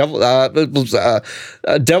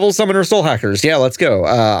 Devil Summoner Soul Hackers, let's go.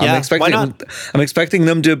 I'm expecting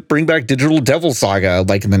them to bring back Digital Devil Saga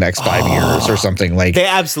like in the next 5 years or something. Like they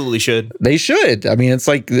absolutely should. They should. I mean, it's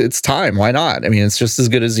like, it's time. Why not? I mean, it's just as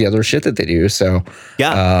good as the other shit that they do. So is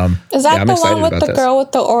that the one with the girl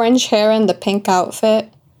with the orange hair and the pink outfit?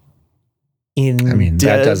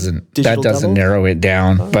 That doesn't narrow it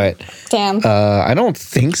down, but damn, I don't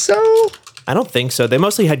think so. I don't think so. They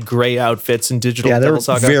mostly had gray outfits in Digital Yeah, Devil they're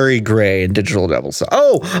Saga. very gray in Digital Devil Saga.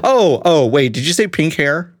 Oh, wait, did you say pink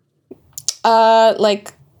hair?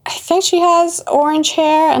 Like, I think she has orange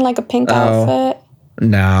hair and like a pink outfit.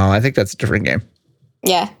 No, I think that's a different game.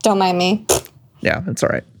 Yeah, don't mind me. Yeah, it's all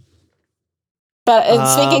right. But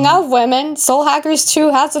speaking of women, Soul Hackers 2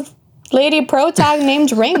 has a lady protag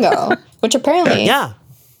named Ringo, which apparently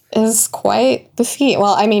is quite the feat.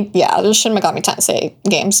 Well, I mean, yeah, the Shin Megami Tensei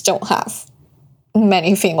games don't have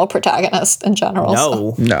many female protagonists in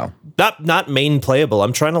general. No. Not main playable.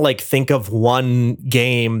 I'm trying to like think of one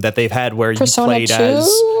game that they've had where Persona you played 2?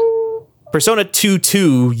 as Persona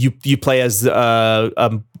 2. You play as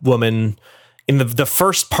a woman. In the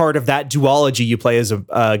first part of that duology, you play as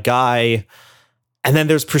a guy. And then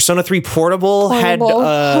there's Persona 3 Portable had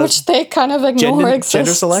which they kind of ignore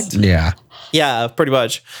gender select. Yeah, pretty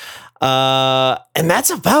much. And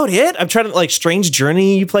that's about it. I'm trying to like Strange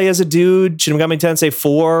Journey. You play as a dude. Shin Megami Tensei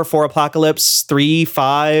 4 Apocalypse 3,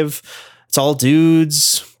 5. It's all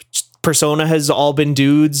dudes. Persona has all been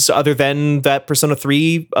dudes, other than that Persona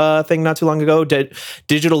 3 thing not too long ago.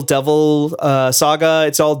 Digital Devil Saga.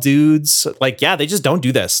 It's all dudes. Like, yeah, they just don't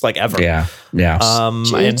do this like ever. Yeah.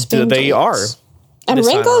 And they are. And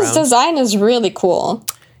Ringo's design is really cool.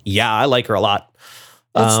 Yeah, I like her a lot.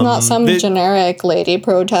 It's not some generic lady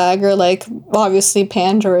protag or like obviously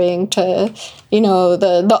pandering to,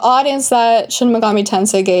 the audience that Shin Megami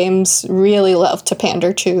Tensei games really love to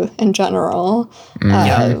pander to in general,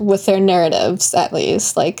 with their narratives at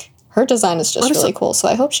least. Like her design is just really cool. So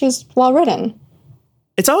I hope she's well written.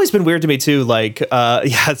 It's always been weird to me too. Like, it's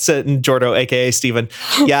Jordo, aka Steven.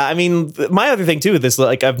 Yeah, I mean, my other thing too with this,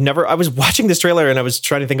 like, I was watching this trailer and I was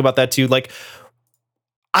trying to think about that too. Like,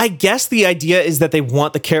 I guess the idea is that they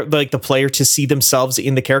want the player to see themselves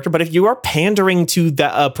in the character. But if you are pandering to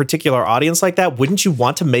that particular audience like that, wouldn't you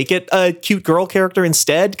want to make it a cute girl character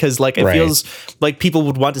instead? Because like it feels like people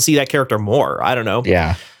would want to see that character more. I don't know.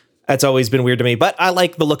 Yeah. That's always been weird to me, but I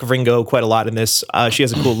like the look of Ringo quite a lot in this. She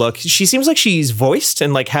has a cool look. She seems like she's voiced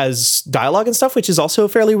and like has dialogue and stuff, which is also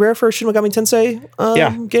fairly rare for Shin Megami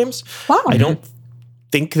Tensei games. Wow. I don't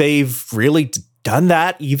think they've really done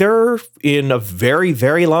that either in a very,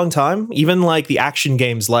 very long time. Even like the action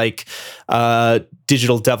games like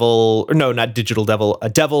Devil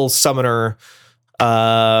Summoner,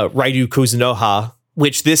 Raidu Kuzunoha,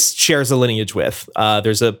 which this shares a lineage with.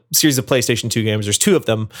 There's a series of PlayStation 2 games. There's two of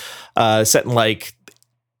them set in like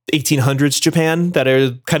 1800s Japan that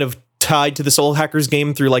are kind of tied to the Soul Hackers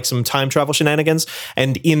game through like some time travel shenanigans.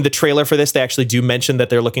 And in the trailer for this, they actually do mention that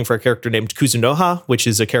they're looking for a character named Kuzunoha, which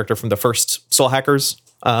is a character from the first Soul Hackers,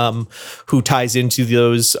 who ties into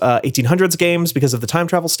those 1800s games because of the time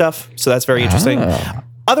travel stuff. So that's very interesting.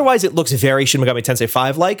 Otherwise, it looks very Shin Megami Tensei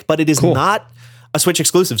 5-like, but it is not a Switch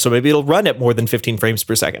exclusive, so maybe it'll run at more than 15 frames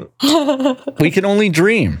per second. We can only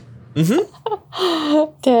dream. Who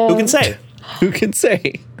can say? Who can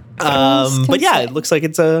say? But yeah, it looks like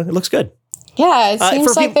it looks good. Yeah, it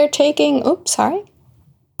seems like they're taking. Oops, sorry.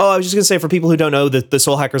 Oh, I was just gonna say, for people who don't know, the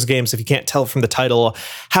Soul Hackers games, if you can't tell from the title,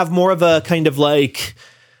 have more of a kind of like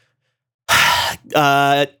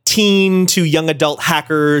teen to young adult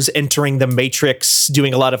hackers entering the Matrix,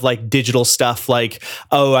 doing a lot of like digital stuff like,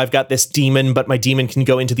 oh, I've got this demon, but my demon can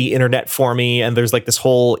go into the internet for me. And there's like this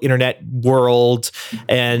whole internet world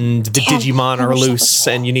and the Digimon are loose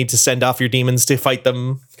and you need to send off your demons to fight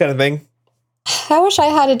them kind of thing. I wish I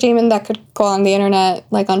had a demon that could go on the internet,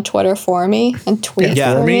 like on Twitter for me and tweet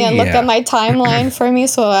for me and look at my timeline for me,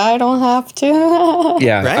 so I don't have to.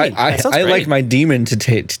 Yeah, right. I like my demon to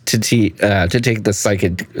take the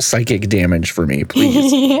psychic damage for me,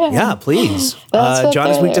 please. Yeah, please.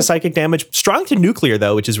 John is weak to psychic damage, strong to nuclear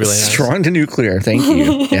though, which is really nice. Strong to nuclear. Thank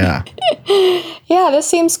you. Yeah. Yeah, this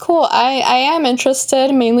seems cool. I am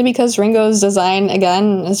interested mainly because Ringo's design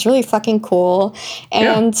again is really fucking cool,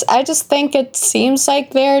 and I just think it seems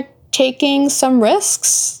like they're taking some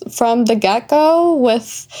risks from the get-go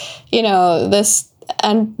with, this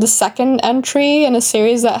and the second entry in a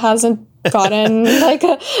series that hasn't gotten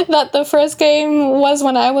that the first game was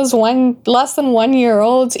when I was less than 1 year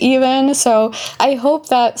old even. So I hope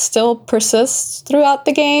that still persists throughout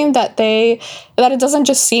the game, that it doesn't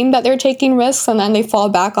just seem that they're taking risks and then they fall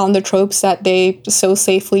back on the tropes that they so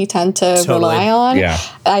safely tend to rely on. Yeah.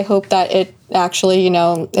 I hope that it actually,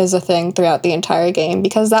 is a thing throughout the entire game,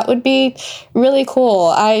 because that would be really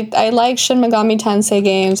cool. I like Shin Megami Tensei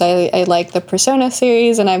games. I like the Persona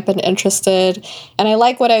series, and I've been interested. And I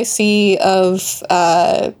like what I see of,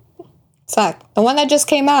 the one that just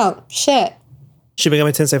came out. Shit. Shin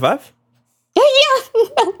Megami Tensei 5? Yeah,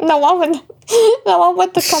 the one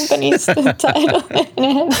with the company's title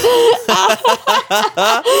in it.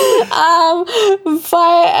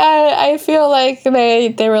 But I feel like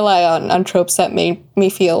they rely on tropes that made me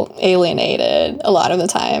feel alienated a lot of the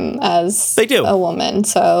time as a woman.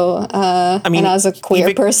 So and as a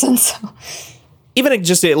queer person. So. Even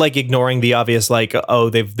just like ignoring the obvious, like, oh,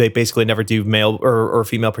 they basically never do male or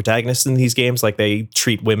female protagonists in these games. Like they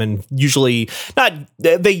treat women usually not.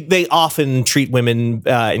 They often treat women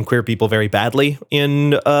and queer people very badly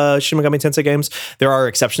in Shin Megami Tensei games. There are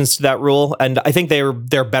exceptions to that rule, and I think they're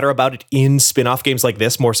better about it in spin-off games like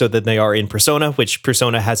this more so than they are in Persona, which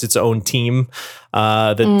Persona has its own team.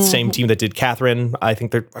 The same team that did Catherine. I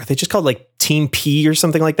think are they just called like Team P or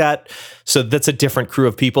something like that. So that's a different crew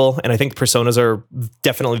of people. And I think Personas are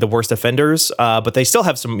definitely the worst offenders, but they still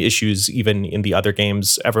have some issues even in the other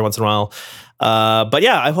games every once in a while. But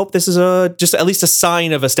yeah, I hope this is just at least a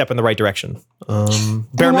sign of a step in the right direction.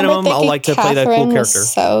 Bare minimum, I'll like to play that cool character.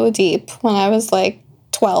 Was so deep when I was like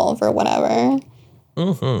 12 or whatever,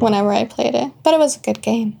 whenever I played it. But it was a good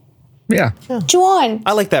game. Yeah. Juan.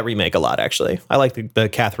 I like that remake a lot, actually. I like the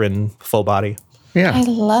Catherine full body. Yeah. I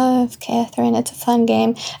love Catherine. It's a fun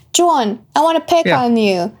game. Juan, I want to pick on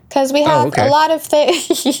you because we have a lot of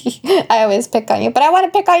things. I always pick on you, but I want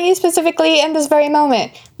to pick on you specifically in this very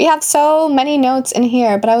moment. We have so many notes in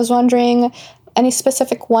here, but I was wondering any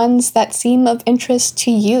specific ones that seem of interest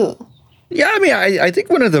to you. Yeah, I mean, I think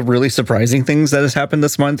one of the really surprising things that has happened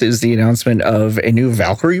this month is the announcement of a new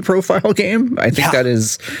Valkyrie profile game. I think that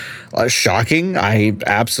is shocking. I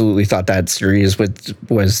absolutely thought that series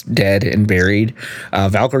was dead and buried.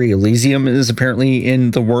 Valkyrie Elysium is apparently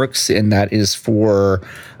in the works, and that is for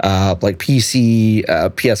like PC,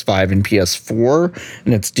 PS5, and PS4,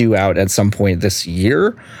 and it's due out at some point this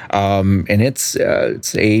year. And it's I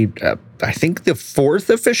think the fourth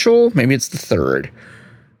official, maybe it's the third.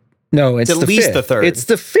 No, it's at the least fifth. the third. It's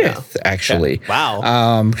the fifth, actually. Yeah.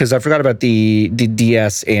 Wow. Because I forgot about the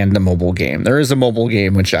DS and the mobile game. There is a mobile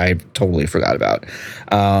game, which I totally forgot about.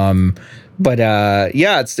 But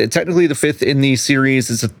it's technically the fifth in the series.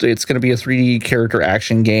 It's going to be a 3D character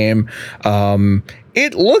action game.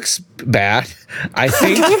 It looks bad, I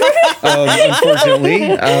think, unfortunately.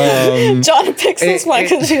 John picks this one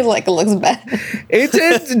because he it looks bad.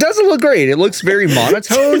 It doesn't look great. It looks very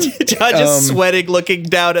monotone. John just sweating, looking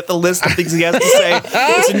down at the list of things he has to say.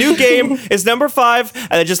 It's a new game. It's number 5, and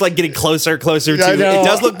then just like getting closer to it. It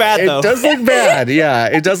does look bad, though. It does look bad. Yeah,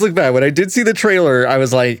 it does look bad. When I did see the trailer, I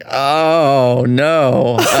was like, oh,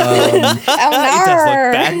 no. It does look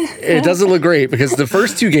bad. It doesn't look great because the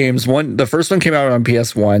first two games, the first one came out on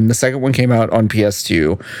PS1, the second one came out on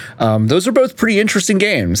PS2. Those are both pretty interesting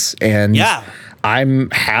games, and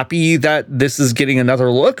I'm happy that this is getting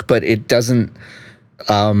another look, but it doesn't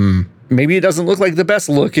maybe it doesn't look like the best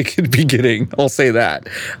look it could be getting. I'll say that,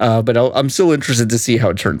 but I'm still interested to see how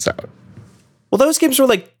it turns out. Well, those games were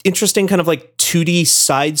like interesting, kind of like 2D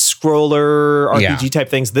side scroller RPG type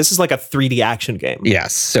things. This is like a 3D action game.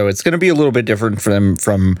 Yes. So it's going to be a little bit different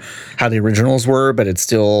from how the originals were, but it's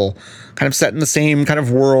still kind of set in the same kind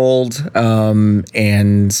of world. They're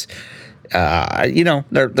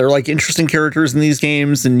like interesting characters in these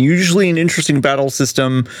games, and usually an interesting battle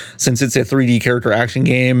system. Since it's a 3D character action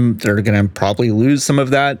game, they're going to probably lose some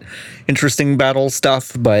of that interesting battle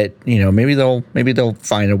stuff, but maybe they'll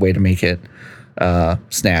find a way to make it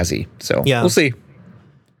snazzy. So we'll see.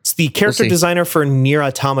 It's the character designer for Nier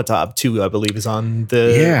Automata 2, I believe, is on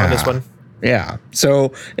this one. Yeah.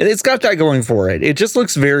 So it's got that going for it. It just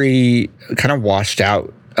looks very kind of washed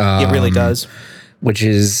out. It really does. Which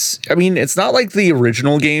is, I mean, it's not like the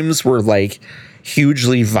original games were like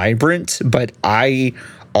hugely vibrant, but I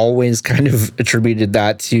always kind of attributed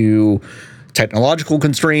that to technological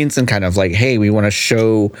constraints and kind of like, hey, we want to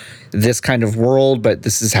show this kind of world, but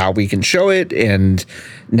this is how we can show it. And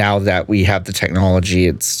now that we have the technology,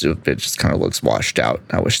 it just kind of looks washed out.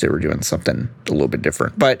 I wish they were doing something a little bit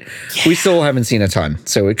different, but we still haven't seen a ton,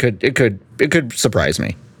 so it could surprise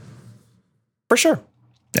me for sure.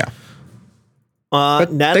 Yeah.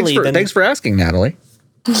 Natalie, thanks for asking, Natalie.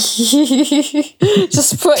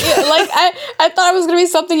 Just put I thought it was gonna be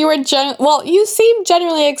something you were you seem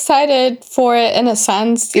genuinely excited for it in a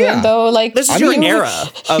sense, even though this is your era.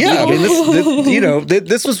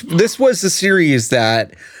 This was a series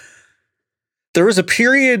that there was a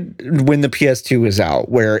period when the PS2 was out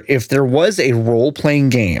where if there was a role-playing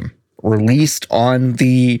game released on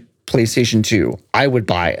the PlayStation 2, I would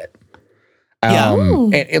buy it.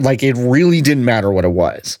 And it really didn't matter what it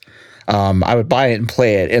was. I would buy it and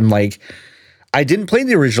play it. And I didn't play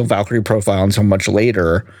the original Valkyrie profile until much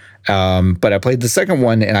later. But I played the second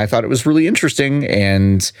one and I thought it was really interesting.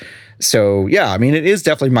 And so, yeah, I mean, it is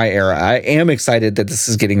definitely my era. I am excited that this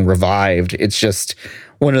is getting revived. It's just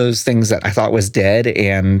one of those things that I thought was dead,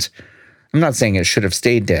 and I'm not saying it should have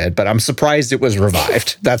stayed dead, but I'm surprised it was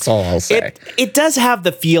revived. That's all I'll say. It does have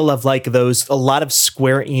the feel of like a lot of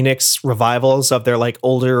Square Enix revivals of their like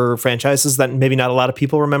older franchises that maybe not a lot of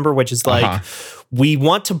people remember, which is like, we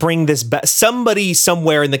want to bring this back. Somebody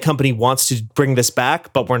somewhere in the company wants to bring this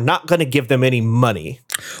back, but we're not going to give them any money.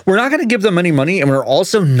 We're not going to give them any money, and we're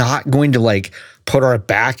also not going to like put our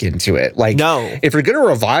back into it. Like, no. If you're going to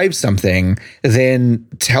revive something, then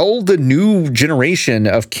tell the new generation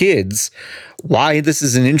of kids why this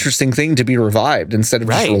is an interesting thing to be revived, instead of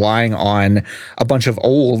just relying on a bunch of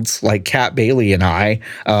olds like Kat Bailey and I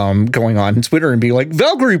going on Twitter and being like,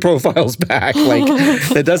 Valkyrie profile's back. Like,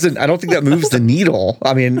 I don't think that moves the needle.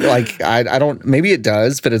 I mean, like, I don't, maybe it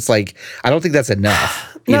does, but it's like, I don't think that's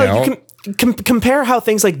enough. You know? You can compare how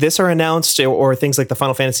things like this are announced, or things like the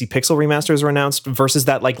Final Fantasy Pixel remasters are announced, versus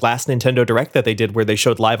that like last Nintendo Direct that they did where they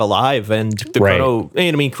showed Live Alive and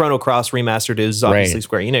the Chrono Cross remastered is obviously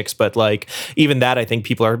Square Enix, but like even that I think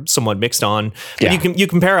people are somewhat mixed on. But you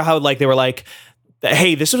compare how like they were like,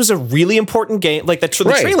 hey, this was a really important game. Like the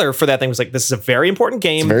trailer for that thing was like, this is a very important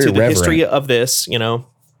game to the history of this, you know,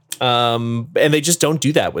 and they just don't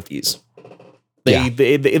do that with these.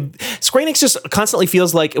 Square Enix just constantly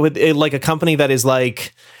feels like like a company that is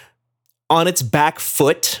like on its back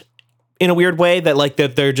foot in a weird way, that like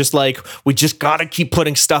that they're just like, we just gotta keep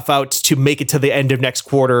putting stuff out to make it to the end of next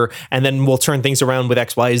quarter, and then we'll turn things around with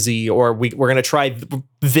XYZ, or we're gonna try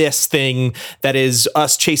this thing that is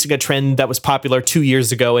us chasing a trend that was popular 2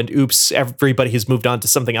 years ago, and oops, everybody has moved on to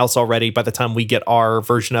something else already by the time we get our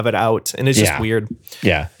version of it out, and it's just weird.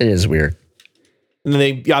 Yeah, it is weird. And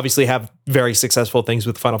they obviously have very successful things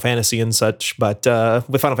with Final Fantasy and such, but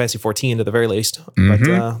with Final Fantasy 14 at the very least.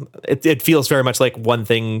 Mm-hmm. But it feels very much like one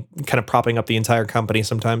thing kind of propping up the entire company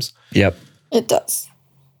sometimes. Yep. It does.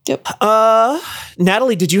 Yep.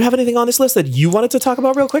 Natalie, did you have anything on this list that you wanted to talk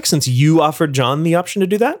about real quick, since you offered John the option to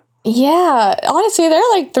do that? Yeah, honestly, there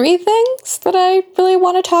are like 3 things that I really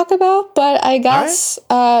want to talk about, but I guess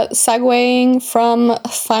segueing from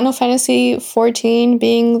Final Fantasy 14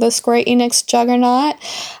 being the Square Enix juggernaut,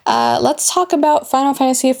 let's talk about Final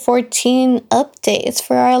Fantasy 14 updates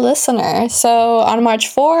for our listener. So on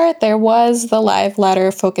March 4th, there was the live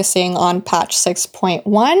letter focusing on patch 6.1.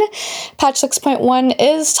 Patch 6.1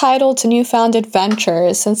 is titled to Newfound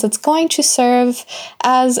Adventures, since it's going to serve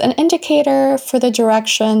as an indicator for the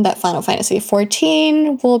direction that Final Fantasy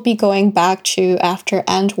XIV will be going back to after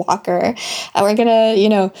Endwalker. We're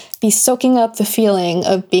gonna, be soaking up the feeling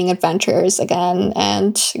of being adventurers again.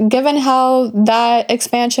 And given how that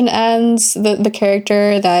expansion ends, the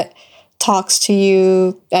character that talks to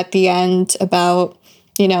you at the end about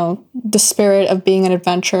the spirit of being an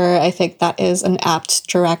adventurer, I think that is an apt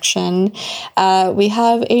direction. We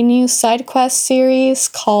have a new side quest series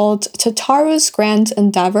called Tataru's Grand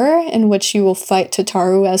Endeavor, in which you will fight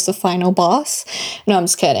Tataru as the final boss. No, I'm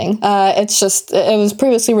just kidding. It was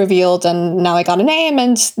previously revealed, and now I got a name,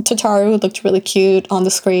 and Tataru looked really cute on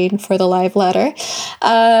the screen for the live letter.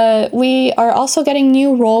 We are also getting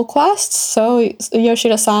new role quests. So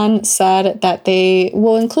Yoshida-san said that they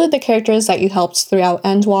will include the characters that you helped throughout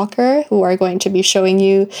Endwalker, who are going to be showing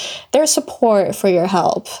you their support for your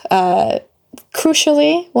help.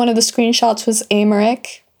 Crucially, one of the screenshots was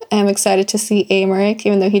Aymeric. I'm excited to see Aymeric,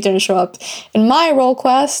 even though he didn't show up in my role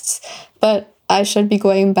quests, but I should be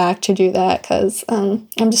going back to do that because I'm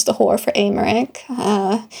just a whore for Aymeric.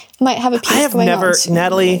 Might have a piece on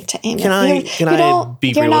Natalie, to Aymeric. can I be real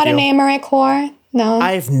with you? You're not an Aymeric whore? No.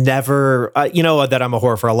 I've never, that I'm a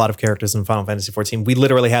whore for a lot of characters in Final Fantasy XIV. We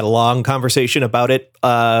literally had a long conversation about it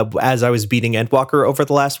as I was beating Endwalker over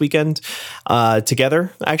the last weekend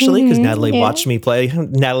together, actually, because Natalie watched me play.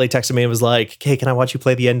 Natalie texted me and was like, hey, can I watch you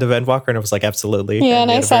play the end of Endwalker? And I was like, absolutely. Yeah,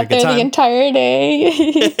 and I sat there the entire day.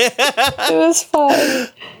 It was fun.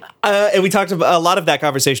 And we talked about a lot of that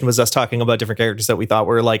conversation was us talking about different characters that we thought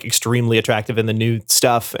were like extremely attractive in the new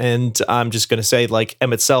stuff. And I'm just going to say like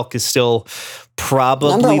Emmett Selk is still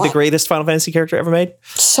probably the greatest Final Fantasy character ever made.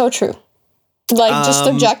 So true. Like just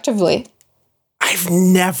objectively. I've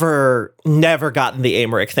never gotten the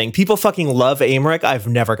Aymeric thing. People fucking love Aymeric. I've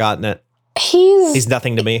never gotten it. He's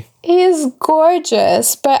nothing to me. He's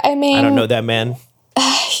gorgeous, but I mean, I don't know that man.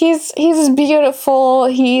 He's beautiful.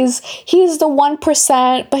 He's the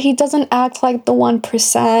 1%, but he doesn't act like the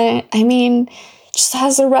 1%. I mean, just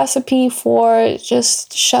has a recipe for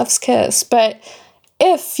just chef's kiss. But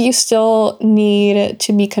if you still need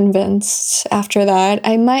to be convinced after that,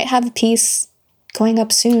 I might have a piece going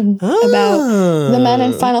up soon about the men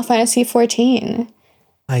in Final Fantasy XIV.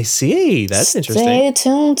 I see. That's interesting. Stay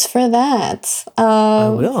tuned for that. I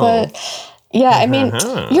will. But yeah, I mean,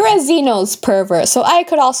 you're a Xenos pervert, so I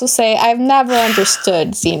could also say I've never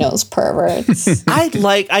understood Xenos perverts.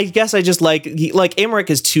 I guess I just like Aymeric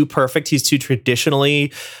is too perfect. He's too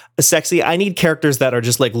traditionally sexy. I need characters that are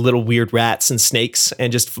just like little weird rats and snakes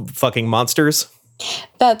and just fucking monsters.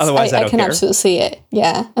 Otherwise, I can absolutely see it.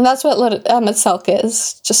 Yeah, and that's what Metzelk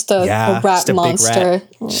is. Just a rat just a monster.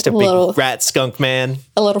 Big rat. Just a big rat skunk man.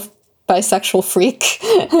 A little bisexual freak.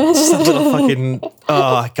 Just a little fucking...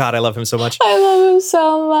 Oh, God, I love him so much. I love him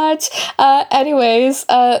so much. Anyways,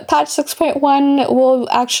 patch 6.1 will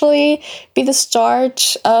actually be the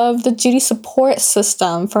start of the duty support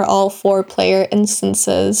system for all 4-player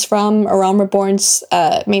instances from A Realm Reborn's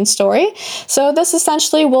main story. So this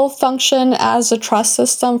essentially will function as a trust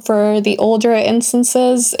system for the older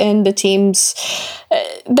instances in the teams.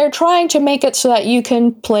 They're trying to make it so that you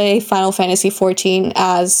can play Final Fantasy XIV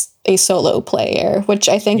as a solo player, which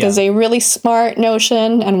I think is a really smart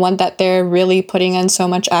notion and one that they're really putting in so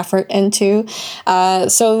much effort into.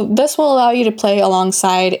 So this will allow you to play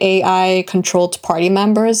alongside AI-controlled party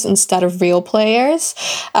members instead of real players.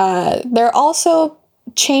 They're also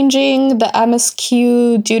changing the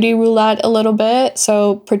MSQ duty roulette a little bit.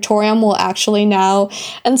 So Praetorium will actually now,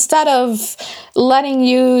 instead of letting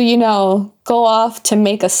you, go off to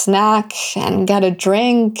make a snack and get a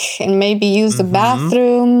drink and maybe use the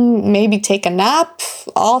bathroom, maybe take a nap,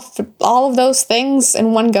 all of those things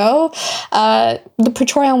in one go, the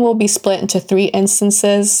Praetorium will be split into 3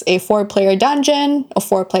 instances: a 4-player dungeon, a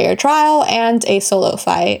 4-player trial, and a solo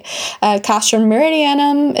fight. Castrum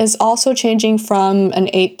Meridianum is also changing from an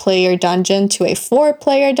 8-player dungeon to a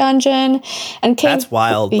 4-player dungeon. And that's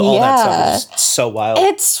wild. All that stuff is so wild.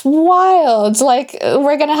 It's wild. Like,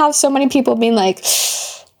 we're going to have so many people being like,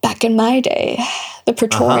 back in my day, the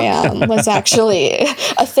Praetorium was actually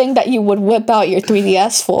a thing that you would whip out your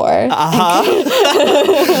 3DS for. I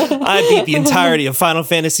beat the entirety of Final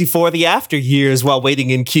Fantasy IV the after years while waiting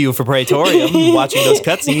in queue for Praetorium, watching those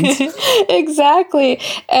cutscenes. Exactly.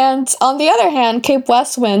 And on the other hand, Cape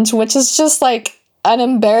Westwind, which is just like an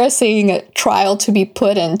embarrassing trial to be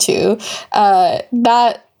put into,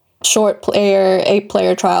 that short player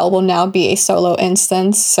 8-player trial will now be a solo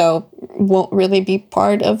instance, so won't really be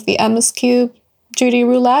part of the MSQ duty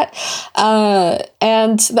roulette.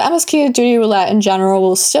 And the MSQ duty roulette in general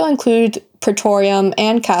will still include Praetorium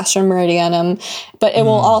and Castrum Meridianum, but it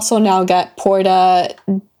will also now get Porta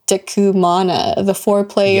Decumana, the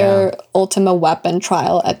 4-player Ultima weapon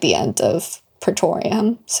trial at the end of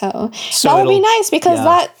Praetorium. So that would be nice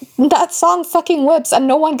because that song fucking whips and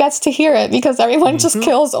no one gets to hear it because everyone just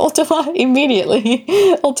kills Ultima immediately.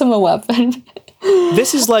 Ultima weapon.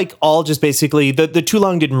 This is like all just basically the Too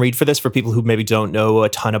Long Didn't Read for this, for people who maybe don't know a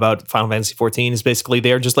ton about Final Fantasy XIV, is basically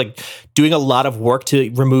they're just like doing a lot of work to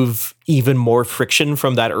remove even more friction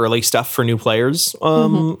from that early stuff for new players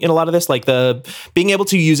in a lot of this. Like the being able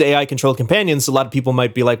to use AI controlled companions, a lot of people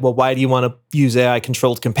might be like, well, why do you want to use AI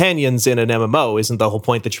controlled companions in an MMO? Isn't the whole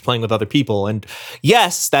point that you're playing with other people? And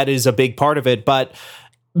yes, that is a big part of it, but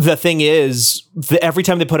the thing is, every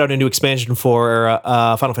time they put out a new expansion for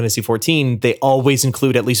Final Fantasy XIV, they always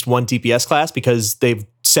include at least one DPS class because they've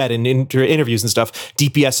said in interviews and stuff,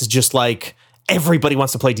 DPS is just like, everybody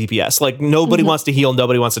wants to play DPS. Like, nobody wants to heal,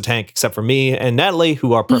 nobody wants to tank except for me and Natalie,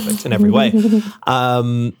 who are perfect in every way.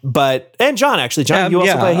 And John, actually. John, you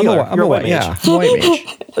also play a healer. You're a white mage. Yeah, I'm a white mage.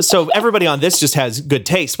 So everybody on this just has good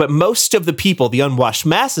taste, but most of the people, the unwashed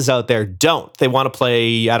masses out there, don't. They want to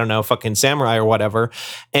play, I don't know, fucking samurai or whatever.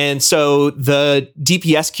 And so the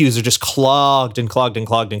DPS queues are just clogged and clogged and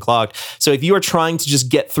clogged and clogged. So if you are trying to just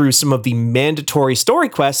get through some of the mandatory story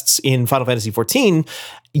quests in Final Fantasy XIV,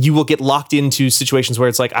 you will get locked into situations where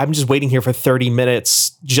it's like, I'm just waiting here for 30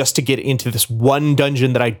 minutes just to get into this one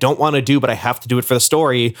dungeon that I don't want to do, but I have to do it for the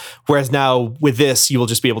story. Whereas now with this, you will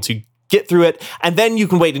just be able to get through it. And then you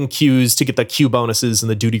can wait in queues to get the queue bonuses and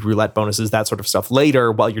the duty roulette bonuses, that sort of stuff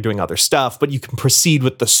later while you're doing other stuff, but you can proceed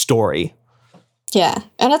with the story. Yeah.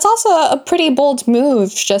 And it's also a pretty bold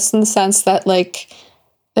move, just in the sense that, like,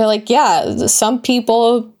 they're like, yeah, some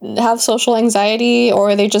people have social anxiety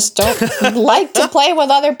or they just don't like to play with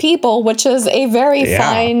other people, which is a very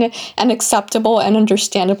fine and acceptable and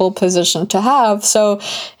understandable position to have. So,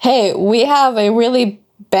 hey, we have a really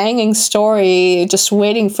banging story just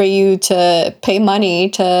waiting for you to pay money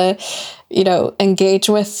to, engage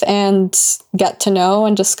with and get to know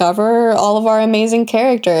and discover all of our amazing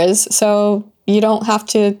characters. So you don't have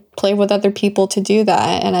to play with other people to do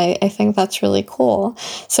that. And I think that's really cool.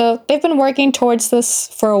 So they've been working towards this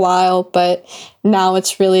for a while, but now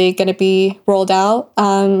it's really going to be rolled out.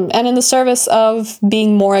 And in the service of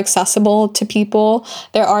being more accessible to people,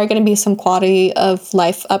 there are going to be some quality of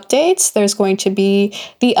life updates. There's going to be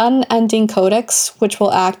the Unending Codex, which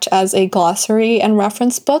will act as a glossary and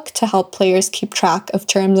reference book to help players keep track of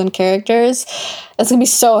terms and characters. That's going to be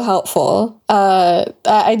so helpful.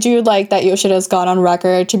 I do like that Yoshida has gone on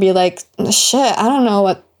record to be like, shit, I don't know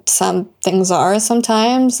what some things are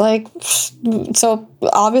sometimes. Like, so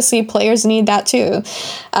obviously players need that too.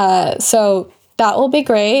 So that will be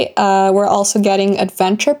great. We're also getting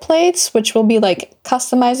adventure plates, which will be like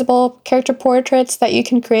customizable character portraits that you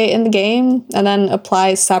can create in the game and then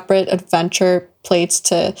apply separate adventure plates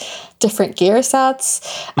to different gear sets.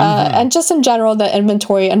 And just in general, the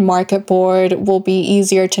inventory and market board will be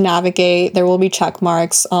easier to navigate. There will be check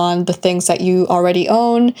marks on the things that you already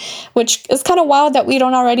own, which is kind of wild that we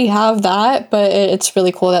don't already have that, but it's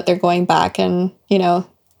really cool that they're going back and, you know,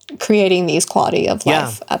 creating these quality of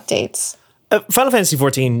life updates. Final Fantasy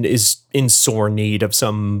XIV is in sore need of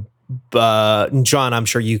some, John, I'm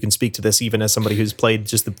sure you can speak to this even as somebody who's played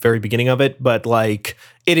just the very beginning of it, but like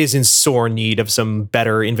it is in sore need of some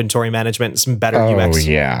better inventory management, some better UX. Oh,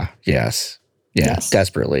 yeah. Yes.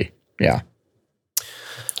 Desperately. Yeah.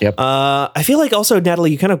 Yep. I feel like also, Natalie,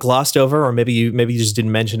 you kind of glossed over, or maybe you just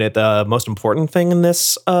didn't mention it, the most important thing in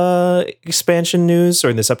this expansion news or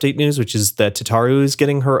in this update news, which is that Tataru is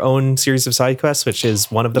getting her own series of side quests, which is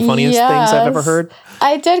one of the funniest things I've ever heard.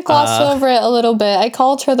 I did gloss over it a little bit. I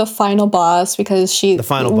called her the final boss because we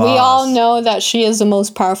all know that she is the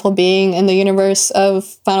most powerful being in the universe of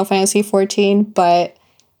Final Fantasy XIV, but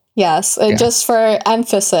yes, just for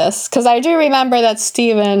emphasis, because I do remember that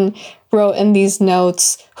Steven wrote in these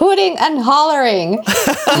notes, hooting and hollering.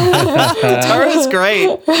 Tataru's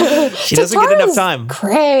great. She doesn't get enough time.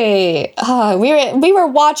 Great. We were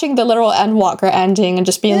watching the little Endwalker ending and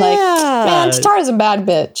just being like, man, Tataru's a bad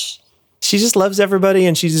bitch. She just loves everybody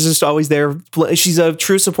and she's just always there. She's a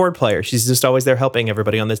true support player. She's just always there helping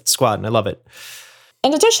everybody on the squad, and I love it.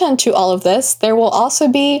 In addition to all of this, there will also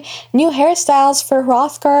be new hairstyles for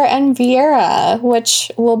Hrothgar and Viera,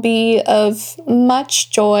 which will be of much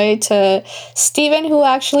joy to Steven, who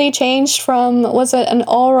actually changed from, was it an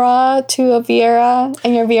Aura to a Viera?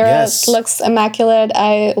 And your Viera looks immaculate.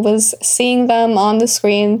 I was seeing them on the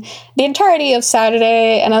screen the entirety of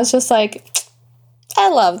Saturday, and I was just like, I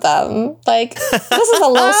love them. Like, this is a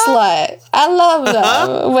little slut. I love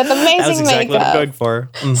them with amazing makeup. What I'm going for.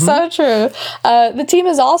 Mm-hmm. So true. The team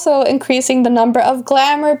is also increasing the number of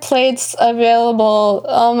glamour plates available.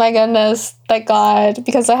 Oh my goodness. Thank God.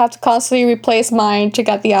 Because I have to constantly replace mine to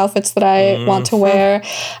get the outfits that I want to wear.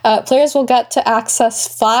 Players will get to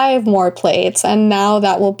access 5 more plates, and now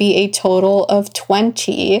that will be a total of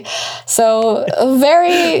 20. So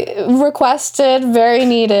very requested, very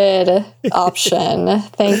needed option.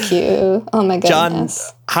 Thank you. Oh my goodness. John,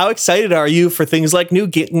 how excited are you for things like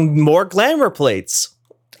getting more glamour plates?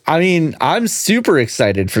 I mean, I'm super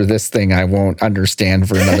excited for this thing I won't understand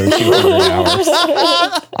for another 200 hours.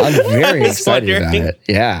 I'm very excited about it.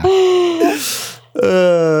 Yeah.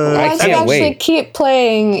 I can't wait. Keep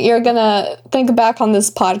playing. You're going to think back on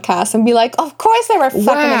this podcast and be like, of course they were fucking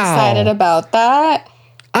excited about that.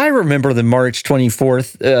 I remember the March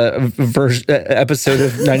 24th episode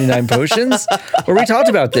of 99 Potions where we talked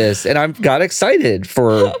about this, and I got excited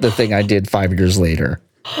for the thing I did 5 years later.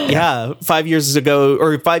 Yeah, 5 years ago,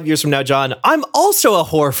 or 5 years from now, John, I'm also a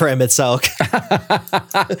whore for Emet-Selch.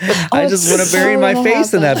 I just want to bury my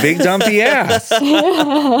face in that big dumpy ass.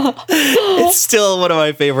 It's still one of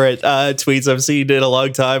my favorite tweets I've seen in a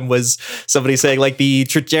long time, was somebody saying like the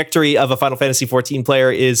trajectory of a Final Fantasy XIV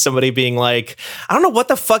player is somebody being like, I don't know what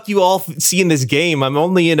the fuck you all see in this game. I'm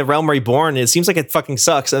only in A Realm Reborn. It seems like it fucking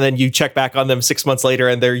sucks. And then you check back on them 6 months later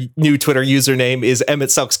and their new Twitter username is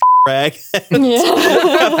Emet-Selch's rag. Picture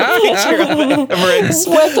of Emmeryn's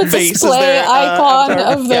with the display icon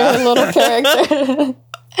of their little character.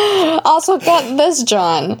 Also, get this,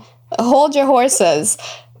 John. Hold your horses.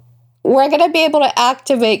 We're going to be able to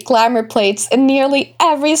activate glamour plates in nearly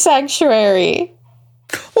every sanctuary.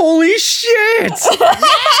 Holy shit!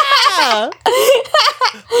 Yeah!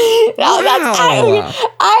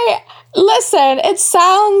 I listen, it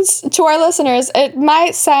sounds, to our listeners, it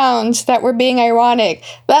might sound that we're being ironic.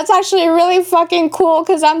 That's actually really fucking cool,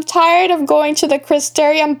 because I'm tired of going to the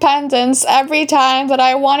Crystarium pendants every time that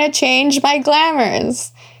I want to change my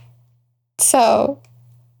glamours. So,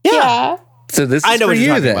 yeah. So this is for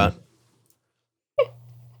you then. About.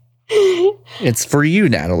 It's for you,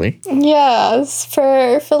 Natalie. Yes,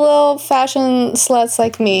 for little fashion sluts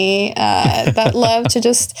like me that love to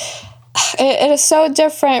just. It is so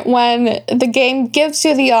different when the game gives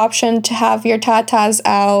you the option to have your tatas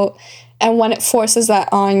out and when it forces that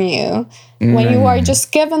on you. When you are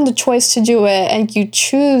just given the choice to do it and you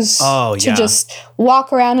choose to just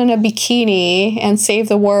walk around in a bikini and save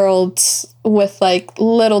the world with like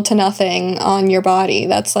little to nothing on your body.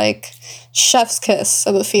 That's like chef's kiss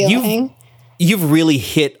of a feeling. You've really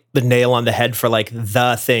hit the nail on the head for like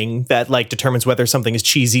the thing that like determines whether something is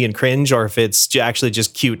cheesy and cringe or if it's actually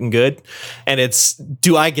just cute and good. And it's,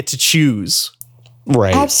 do I get to choose?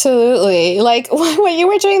 Right. Absolutely. Like when you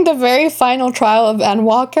were doing the very final trial of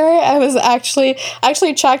Endwalker, I was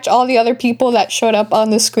actually checked all the other people that showed up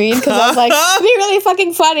on the screen because I was like, it'd be really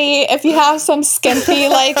fucking funny if you have some skimpy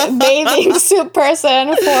like bathing suit person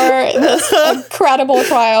for this incredible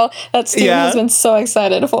trial that Steven has been so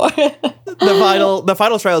excited for. The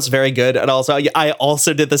final trial is very good, and also I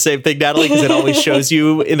also did the same thing, Natalie, because it always shows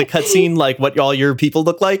you in the cutscene like what all your people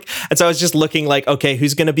look like, and so I was just looking like, okay,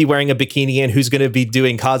 who's going to be wearing a bikini and who's going to be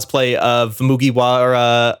doing cosplay of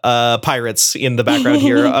Mugiwara pirates in the background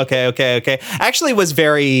here. Okay. Actually, was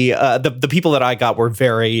very the people that I got were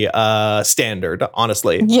very standard,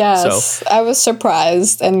 honestly. Yes, so. I was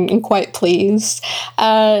surprised and quite pleased.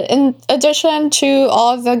 In addition to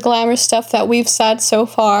all the glamour stuff that we've said so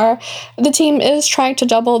far, the team is trying to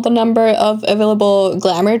double the number of available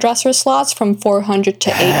glamour dresser slots from 400 to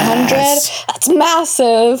 800. That's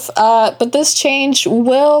massive. But this change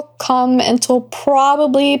will come until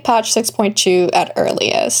probably patch 6.2 at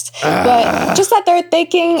earliest. But just that they're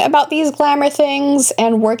thinking about these glamour things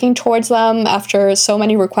and working towards them after so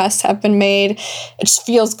many requests have been made, it just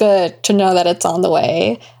feels good to know that it's on the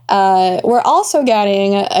way. We're also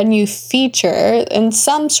getting a new feature in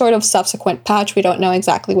some sort of subsequent patch. We don't know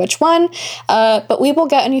exactly which one, but we will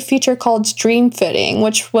get a new feature called Dream Fitting,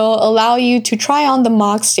 which will allow you to try on the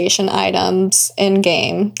Mog Station items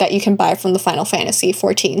in-game that you can buy from the Final Fantasy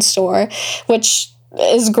XIV store, which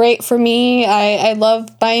is great for me. I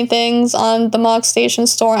love buying things on the Mog Station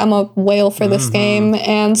store. I'm a whale for this game,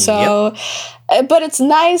 and so... But it's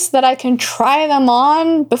nice that I can try them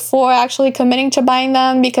on before actually committing to buying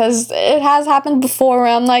them, because it has happened before where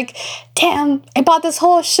I'm like, damn, I bought this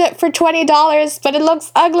whole shit for $20, but it looks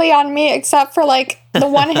ugly on me except for like the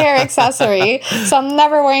one hair accessory. So I'm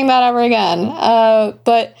never wearing that ever again.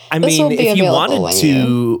 But I this mean, will be if you available wanted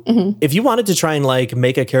to, if you wanted to try and like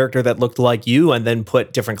make a character that looked like you and then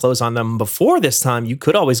put different clothes on them before this time, you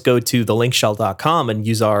could always go to thelinkshell.com and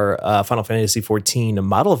use our Final Fantasy XIV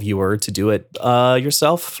model viewer to do it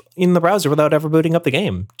yourself in the browser without ever booting up the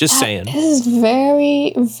game. Just saying. This is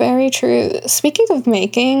very, very true. Speaking of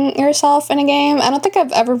making yourself in a game, I don't think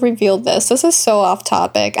I've ever revealed this. This is so off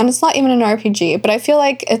topic, and it's not even an RPG, but I feel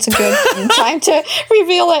like it's a good time to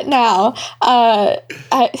reveal it now.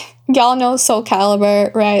 Y'all know Soul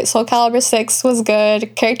Calibur, right? Soul Calibur 6 was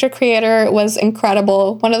good. Character creator was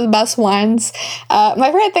incredible. One of the best ones. My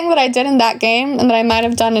favorite thing that I did in that game, and that I might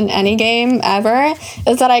have done in any game ever,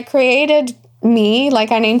 is that I created me,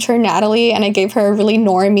 like I named her Natalie, and I gave her really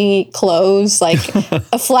normie clothes, like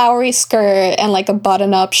a flowery skirt and like a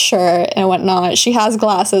button-up shirt and whatnot. She has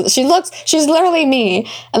glasses. She's literally me.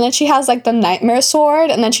 And then she has like the nightmare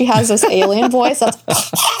sword, and then she has this alien voice that's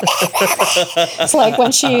it's like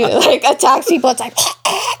when she like attacks people, it's like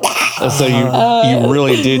so you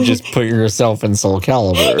really did just put yourself in Soul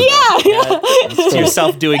Calibur. Yeah.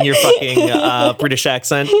 Yourself doing your fucking British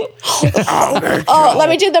accent. Let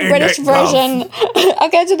me do the British version. I'll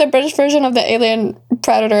get to the British version of the alien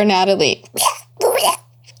predator Natalie. There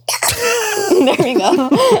we go.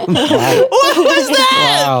 What was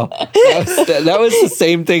that? Wow. That was the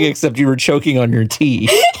same thing, except you were choking on your tea.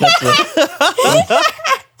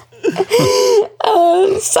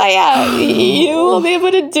 So yeah, you will be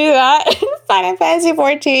able to do that in Final Fantasy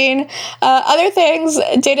XIV. Other things,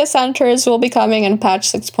 data centers will be coming in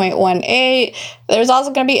patch 6.18. There's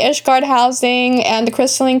also going to be Ishgard housing and the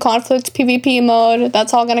Crystalline Conflict PvP mode.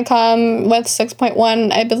 That's all going to come with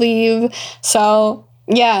 6.1, I believe. So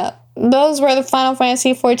yeah, those were the Final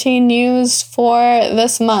Fantasy XIV news for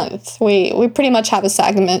this month. We pretty much have a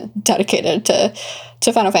segment dedicated to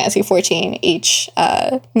Final Fantasy XIV each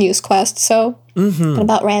news quest. So that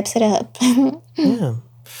about wraps it up. Yeah.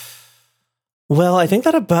 Well, I think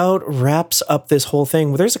that about wraps up this whole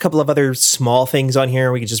thing. There's a couple of other small things on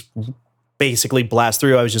here we could just basically blast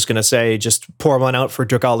through. I was just going to say, just pour one out for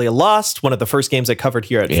Dragalia Lost, one of the first games I covered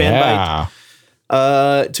here at Fanbyte.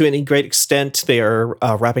 To any great extent, they are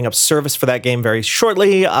wrapping up service for that game very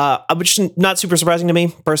shortly, which is not super surprising to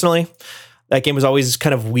me, personally. That game was always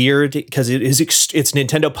kind of weird because it's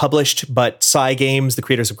Nintendo published, but Psy Games, the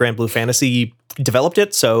creators of Grand Blue Fantasy, developed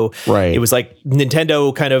it. So it was like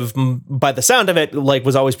Nintendo kind of, by the sound of it, like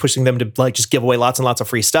was always pushing them to like just give away lots and lots of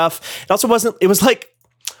free stuff. It also wasn't, it was like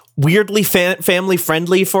weirdly family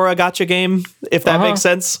friendly for a gacha game, if that makes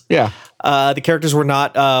sense. Yeah. The characters were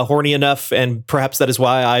not horny enough, and perhaps that is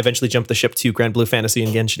why I eventually jumped the ship to Grand Blue Fantasy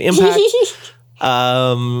and Genshin Impact.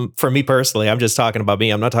 For me personally, I'm just talking about me.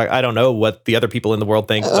 I'm not talking. I don't know what the other people in the world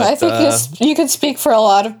think. But, I think you could speak for a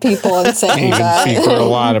lot of people in saying You that. can speak for a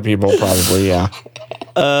lot of people, probably. Yeah.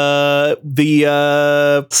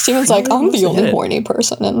 Steven's like, I'm the only horny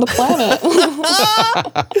person in the planet.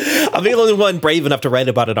 I'm the only one brave enough to write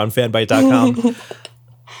about it on fanbyte.com.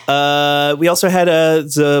 We also had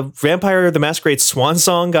the Vampire the Masquerade Swan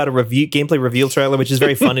Song got a gameplay reveal trailer, which is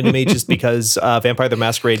very funny to me just because Vampire the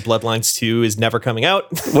Masquerade Bloodlines 2 is never coming out.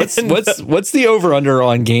 What's the over-under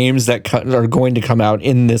on games that are going to come out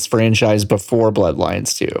in this franchise before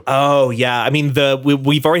Bloodlines 2? Oh, yeah. I mean,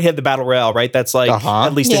 we've already had the Battle Royale, right? That's like at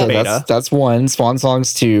least in beta. That's one. Swan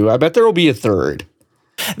Song's 2. I bet there will be a third.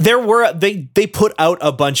 There were they put out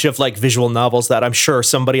a bunch of like visual novels that I'm sure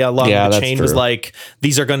somebody along the chain was like,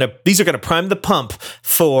 these are gonna prime the pump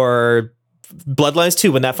for Bloodlines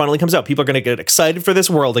 2 when that finally comes out. People are gonna get excited for this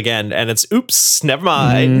world again, and it's oops, never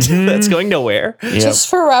mind. That's going nowhere. Yep. Just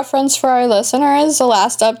for reference for our listeners, the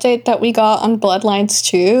last update that we got on Bloodlines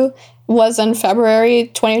 2 was in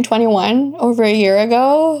February 2021, over a year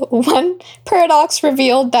ago, when Paradox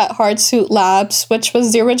revealed that Hardsuit Labs, which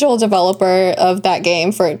was the original developer of that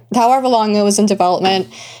game for however long it was in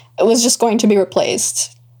development, it was just going to be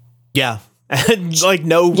replaced. Yeah. And like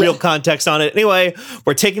no real context on it. Anyway,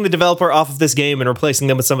 we're taking the developer off of this game and replacing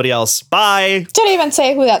them with somebody else. Bye. Didn't even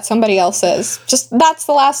say who that somebody else is. Just that's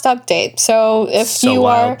the last update. So if you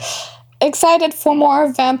are excited for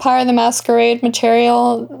more Vampire the Masquerade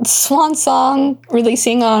material, Swan Song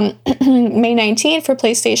releasing on May 19th for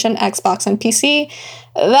PlayStation, Xbox, and PC.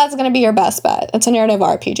 That's going to be your best bet. It's a narrative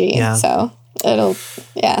RPG, so that'll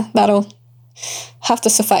have to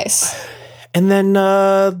suffice. And then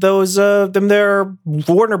their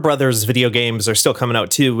Warner Brothers video games are still coming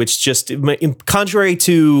out too, which just contrary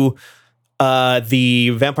to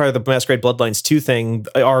the Vampire the Masquerade Bloodlines 2 thing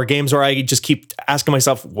are games where I just keep asking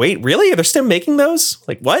myself, wait, really? Are they still making those?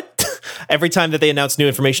 Like, what? Every time that they announce new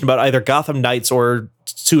information about either Gotham Knights or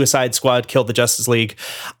Suicide Squad Kill the Justice League,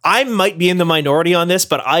 I might be in the minority on this,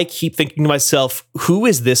 but I keep thinking to myself, who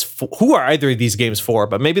is this for? Who are either of these games for?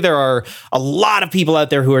 But maybe there are a lot of people out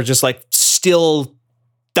there who are just like still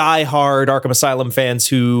diehard Arkham Asylum fans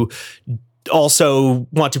who also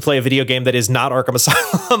want to play a video game that is not Arkham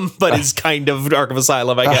Asylum, but is kind of Arkham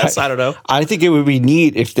Asylum, I guess. I don't know. I think it would be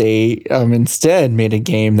neat if they instead made a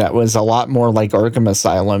game that was a lot more like Arkham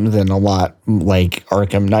Asylum than a lot like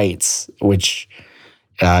Arkham Knights, which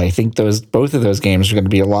I think both of those games are going to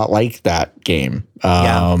be a lot like that game,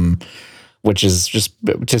 which is just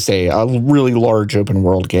to say a really large open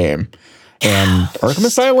world game. And Arkham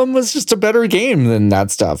Asylum was just a better game than that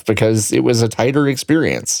stuff because it was a tighter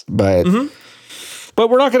experience. But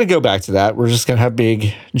we're not going to go back to that. We're just going to have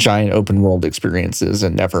big, giant open world experiences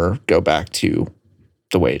and never go back to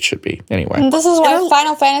the way it should be. Anyway. And this is why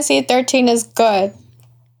Final Fantasy 13 is good.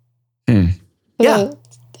 It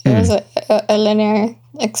was a linear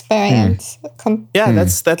experience.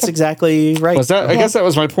 That's exactly right. Was that? I guess that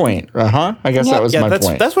was my point. I guess that was my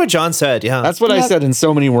point. That's what John said. Yeah, that's what I said in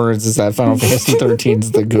so many words. Is that Final Fantasy 13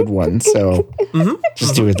 is the good one? So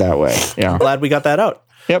just do it that way. Yeah, glad we got that out.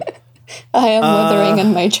 Yep. I am withering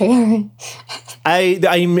in my chair.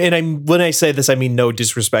 When I say this, I mean no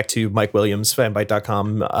disrespect to Mike Williams,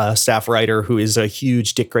 fanbyte.com staff writer, who is a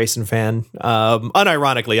huge Dick Grayson fan.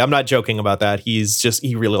 Unironically, I'm not joking about that. He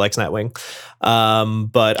really likes Nightwing.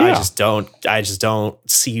 But I just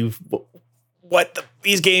don't see what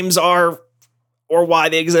these games are or why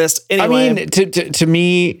they exist. Anyway. I mean, to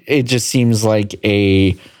me, it just seems like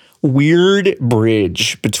a weird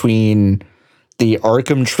bridge between the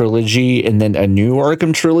Arkham trilogy and then a new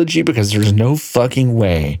Arkham trilogy, because there's no fucking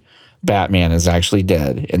way Batman is actually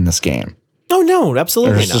dead in this game. Oh no,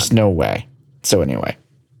 absolutely There's not. just no way. So anyway,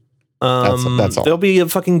 that's all. There'll be a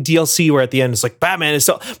fucking DLC where at the end it's like Batman is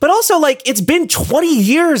still, but also like it's been 20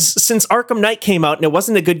 years since Arkham Knight came out and it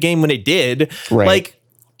wasn't a good game when it did. Right. Like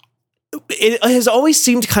it has always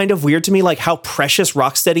seemed kind of weird to me, like how precious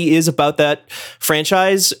Rocksteady is about that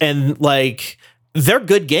franchise, and like they're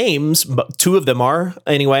good games. Two of them are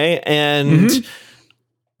anyway. And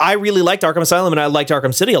I really liked Arkham Asylum and I liked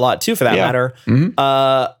Arkham City a lot too, for that matter.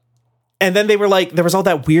 And then they were like, there was all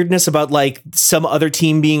that weirdness about like some other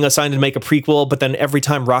team being assigned to make a prequel, but then every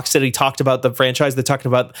time Rocksteady talked about the franchise, they talked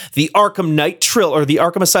about the Arkham Knight or the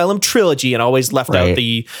Arkham Asylum trilogy, and always left out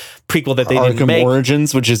the prequel that they didn't make. Arkham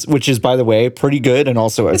Origins, which is by the way pretty good, and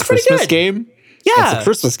also a Christmas game. Yeah, it's a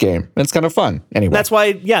Christmas game. It's kind of fun. Anyway, that's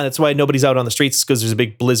why nobody's out on the streets, because there's a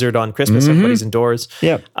big blizzard on Christmas. Everybody's indoors.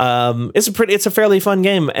 Yeah, it's a fairly fun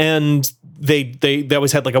game, and they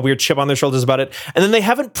always had like a weird chip on their shoulders about it. And then they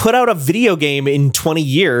haven't put out a video game in 20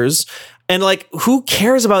 years, and like, who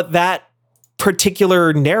cares about that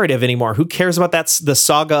particular narrative anymore? Who cares about the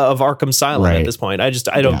saga of Arkham Asylum at this point? I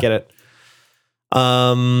don't get it.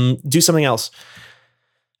 Do something else.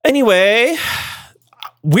 Anyway.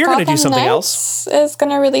 We're going to do something else. Is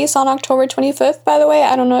going to release on October 25th, by the way.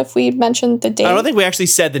 I don't know if we mentioned the date. I don't think we actually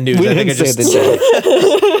said the news. I think I just said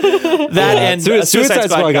the date. And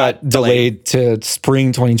Suicide Squad got delayed to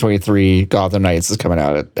spring 2023. Gotham Knights is coming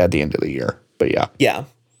out at the end of the year. But yeah. Yeah.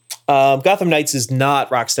 Gotham Knights is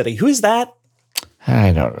not Rocksteady. Who is that?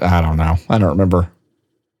 I don't know. I don't remember.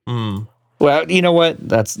 Well, you know what?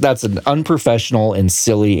 That's an unprofessional and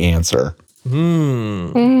silly answer.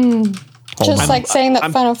 Just like saying that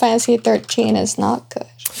Final Fantasy 13 is not good.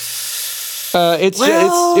 It's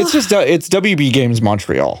WB Games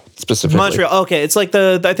Montreal specifically. Montreal. Okay, it's like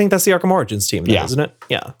I think that's the Arkham Origins team, isn't it?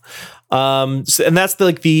 Yeah. And that's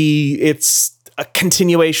it's a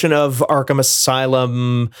continuation of Arkham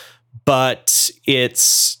Asylum, but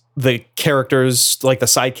it's the characters, like the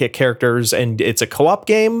sidekick characters, and it's a co-op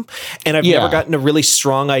game. And I've never gotten a really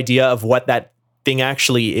strong idea of what that thing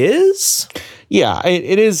actually is. Yeah,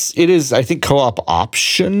 it is. I think co-op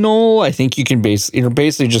optional. I think you're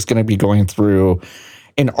basically just going to be going through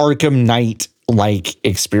an Arkham Knight like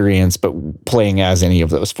experience, but playing as any of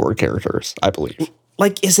those 4 characters, I believe.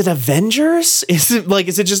 Like, is it Avengers? Is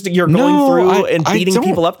it just you're going through and beating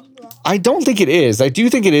people up? I don't think it is. I do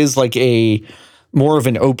think it is like a more of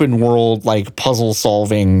an open world, like puzzle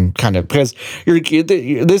solving kind of, because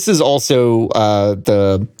this is also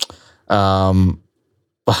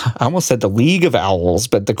I almost said the League of Owls,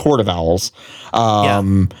 but the Court of Owls.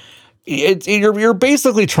 You're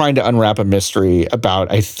basically trying to unwrap a mystery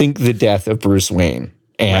about, I think, the death of Bruce Wayne,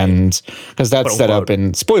 and because that's set up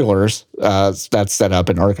in spoilers, that's set up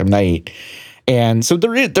in Arkham Knight, and so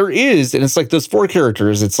there is, and it's like those 4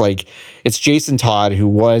 characters. It's like it's Jason Todd, who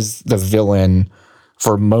was the villain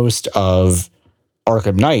for most of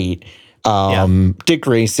Arkham Knight. Dick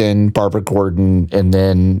Grayson, Barbara Gordon, and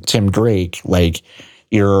then Tim Drake. Like,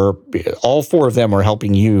 all 4 of them are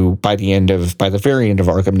helping you by the very end of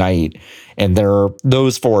Arkham Knight, and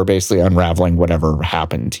those 4 are basically unraveling whatever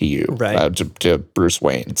happened to you, to Bruce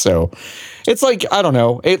Wayne. So it's like, I don't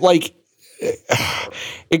know, it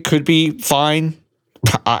could be fine.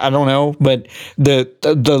 I don't know, but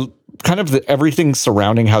the kind of everything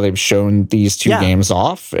surrounding how they've shown these 2 games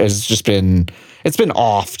off has just been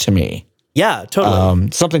off to me. Yeah, totally.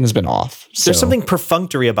 Something has been off. There's something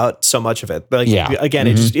perfunctory about so much of it. Like, again,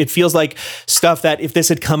 it feels like stuff that if this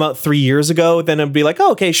had come out 3 years ago, then it'd be like,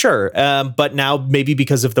 oh, okay, sure. But now maybe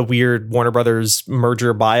because of the weird Warner Brothers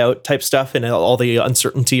merger buyout type stuff and all the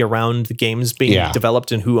uncertainty around the games being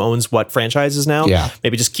developed and who owns what franchises now,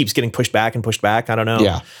 maybe just keeps getting pushed back and pushed back. I don't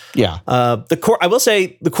know. Yeah. I will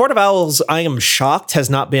say the Court of Owls, I am shocked, has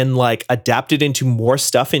not been like adapted into more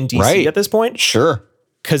stuff in DC at this point. Sure.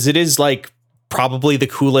 Because it is like probably the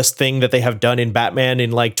coolest thing that they have done in Batman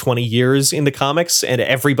in like 20 years in the comics, and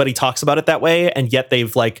everybody talks about it that way, and yet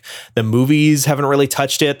they've like, the movies haven't really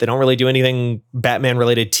touched it. They don't really do anything Batman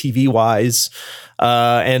related TV wise,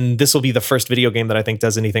 and this will be the first video game that I think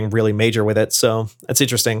does anything really major with it, so that's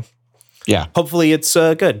interesting. Yeah, hopefully it's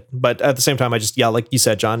good, but at the same time, I just, like you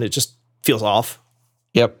said, John, it just feels off.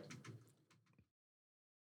 Yep.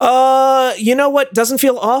 You know what doesn't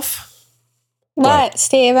feel off? What,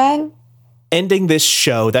 Steven? Ending this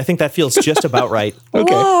show. I think that feels just about right.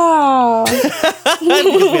 Okay. Wow.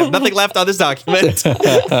 We have nothing left on this document.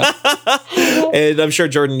 And I'm sure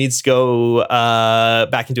Jordan needs to go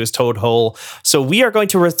back into his toad hole. So we are going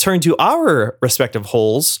to return to our respective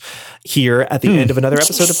holes here at the end of another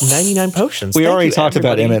episode of 99 Potions. We already talked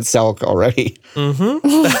about Emmett Selk already.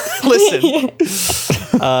 Listen,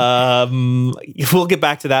 we'll get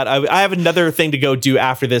back to that. I have another thing to go do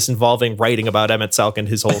after this involving writing about Emmett Selk and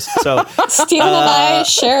his holes. So Steven and I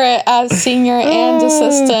share it as senior and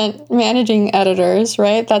assistant managing editors,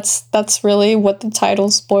 right? That's really what the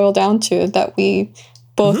titles boil down to, that we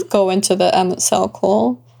both go into the Emmett Selk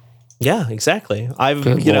hole. Yeah, exactly.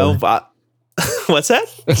 What's that?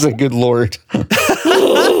 That's a good Lord.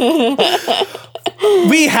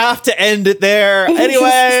 We have to end it there.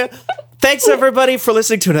 Anyway, Thanks, everybody, for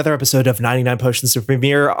listening to another episode of 99 Potions, the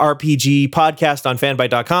premier RPG podcast on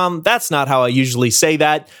fanbyte.com. That's not how I usually say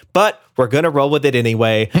that, but we're going to roll with it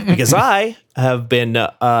anyway, because I have been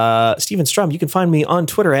Steven Strum. You can find me on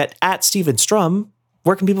Twitter at Steven Strum.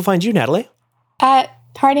 Where can people find you, Natalie? At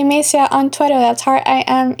Hardy Macia on Twitter. That's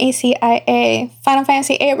HartIMACIA. Final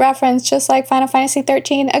Fantasy VIII reference, just like Final Fantasy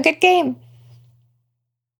 13. A good game.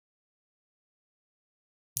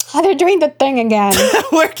 Oh, they're doing the thing again.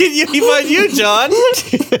 Where can you find you, John?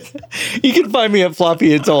 You can find me at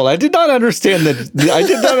Floppy and Told. I did not understand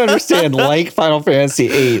like Final Fantasy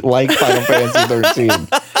VIII, like Final Fantasy 13.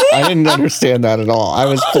 I didn't understand that at all. I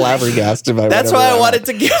was flabbergasted by That's why I wanted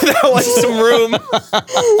to give that one some room.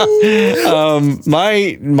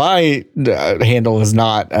 My handle is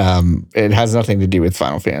not. It has nothing to do with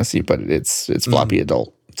Final Fantasy, but it's Floppy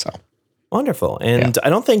Adult. So. Wonderful. And I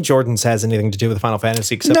don't think Jordan's has anything to do with Final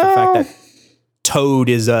Fantasy except the fact that Toad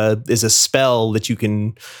is a spell that you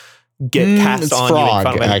can get cast on frog, you in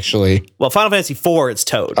Final Fantasy. Actually. Well, Final Fantasy 4, it's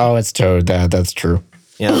Toad. Oh, it's Toad. That's true.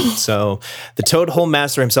 Yeah. So the Toad Hole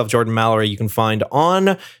Master himself, Jordan Mallory, you can find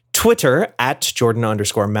on Twitter at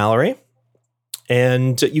Jordan_Mallory.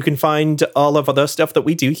 And you can find all of the stuff that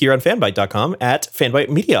we do here on fanbyte.com at Fanbyte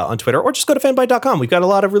Media on Twitter, or just go to fanbyte.com. We've got a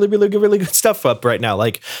lot of really good stuff up right now.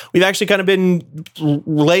 Like, we've actually kind of been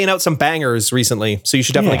laying out some bangers recently, so you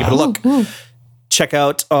should definitely give it a look. Check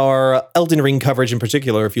out our Elden Ring coverage in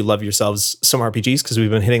particular if you love yourselves some RPGs, because we've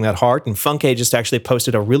been hitting that hard. And Funke just actually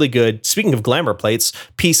posted a really good, speaking of glamour plates,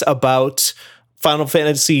 piece about Elden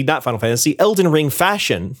Ring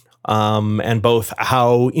fashion. And both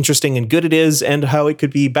how interesting and good it is and how it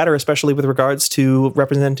could be better, especially with regards to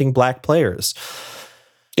representing Black players.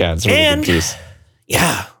 Yeah, it's a really good piece.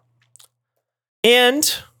 Yeah.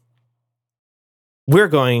 And we're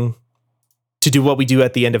going to do what we do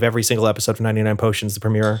at the end of every single episode of 99 Potions, the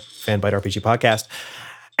premier Fanbyte RPG podcast,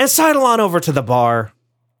 and sidle on over to the bar,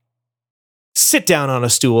 sit down on a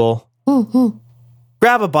stool,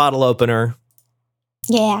 grab a bottle opener,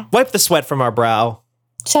 wipe the sweat from our brow,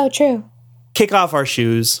 so true. Kick off our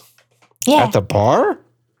shoes. Yeah. At the bar?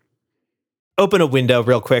 Open a window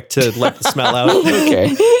real quick to let the smell out.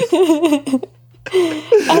 Okay.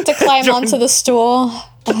 I have to climb onto the stool.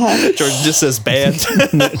 Jordan just says banned.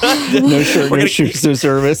 No shirt, no shoes, no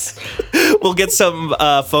service. We'll get some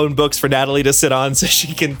phone books for Natalie to sit on so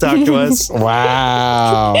she can talk to us.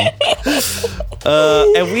 Wow.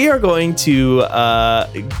 And we are going to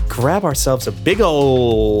grab ourselves a big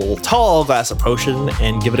old tall glass of potion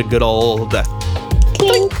and give it a good old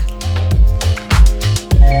clink.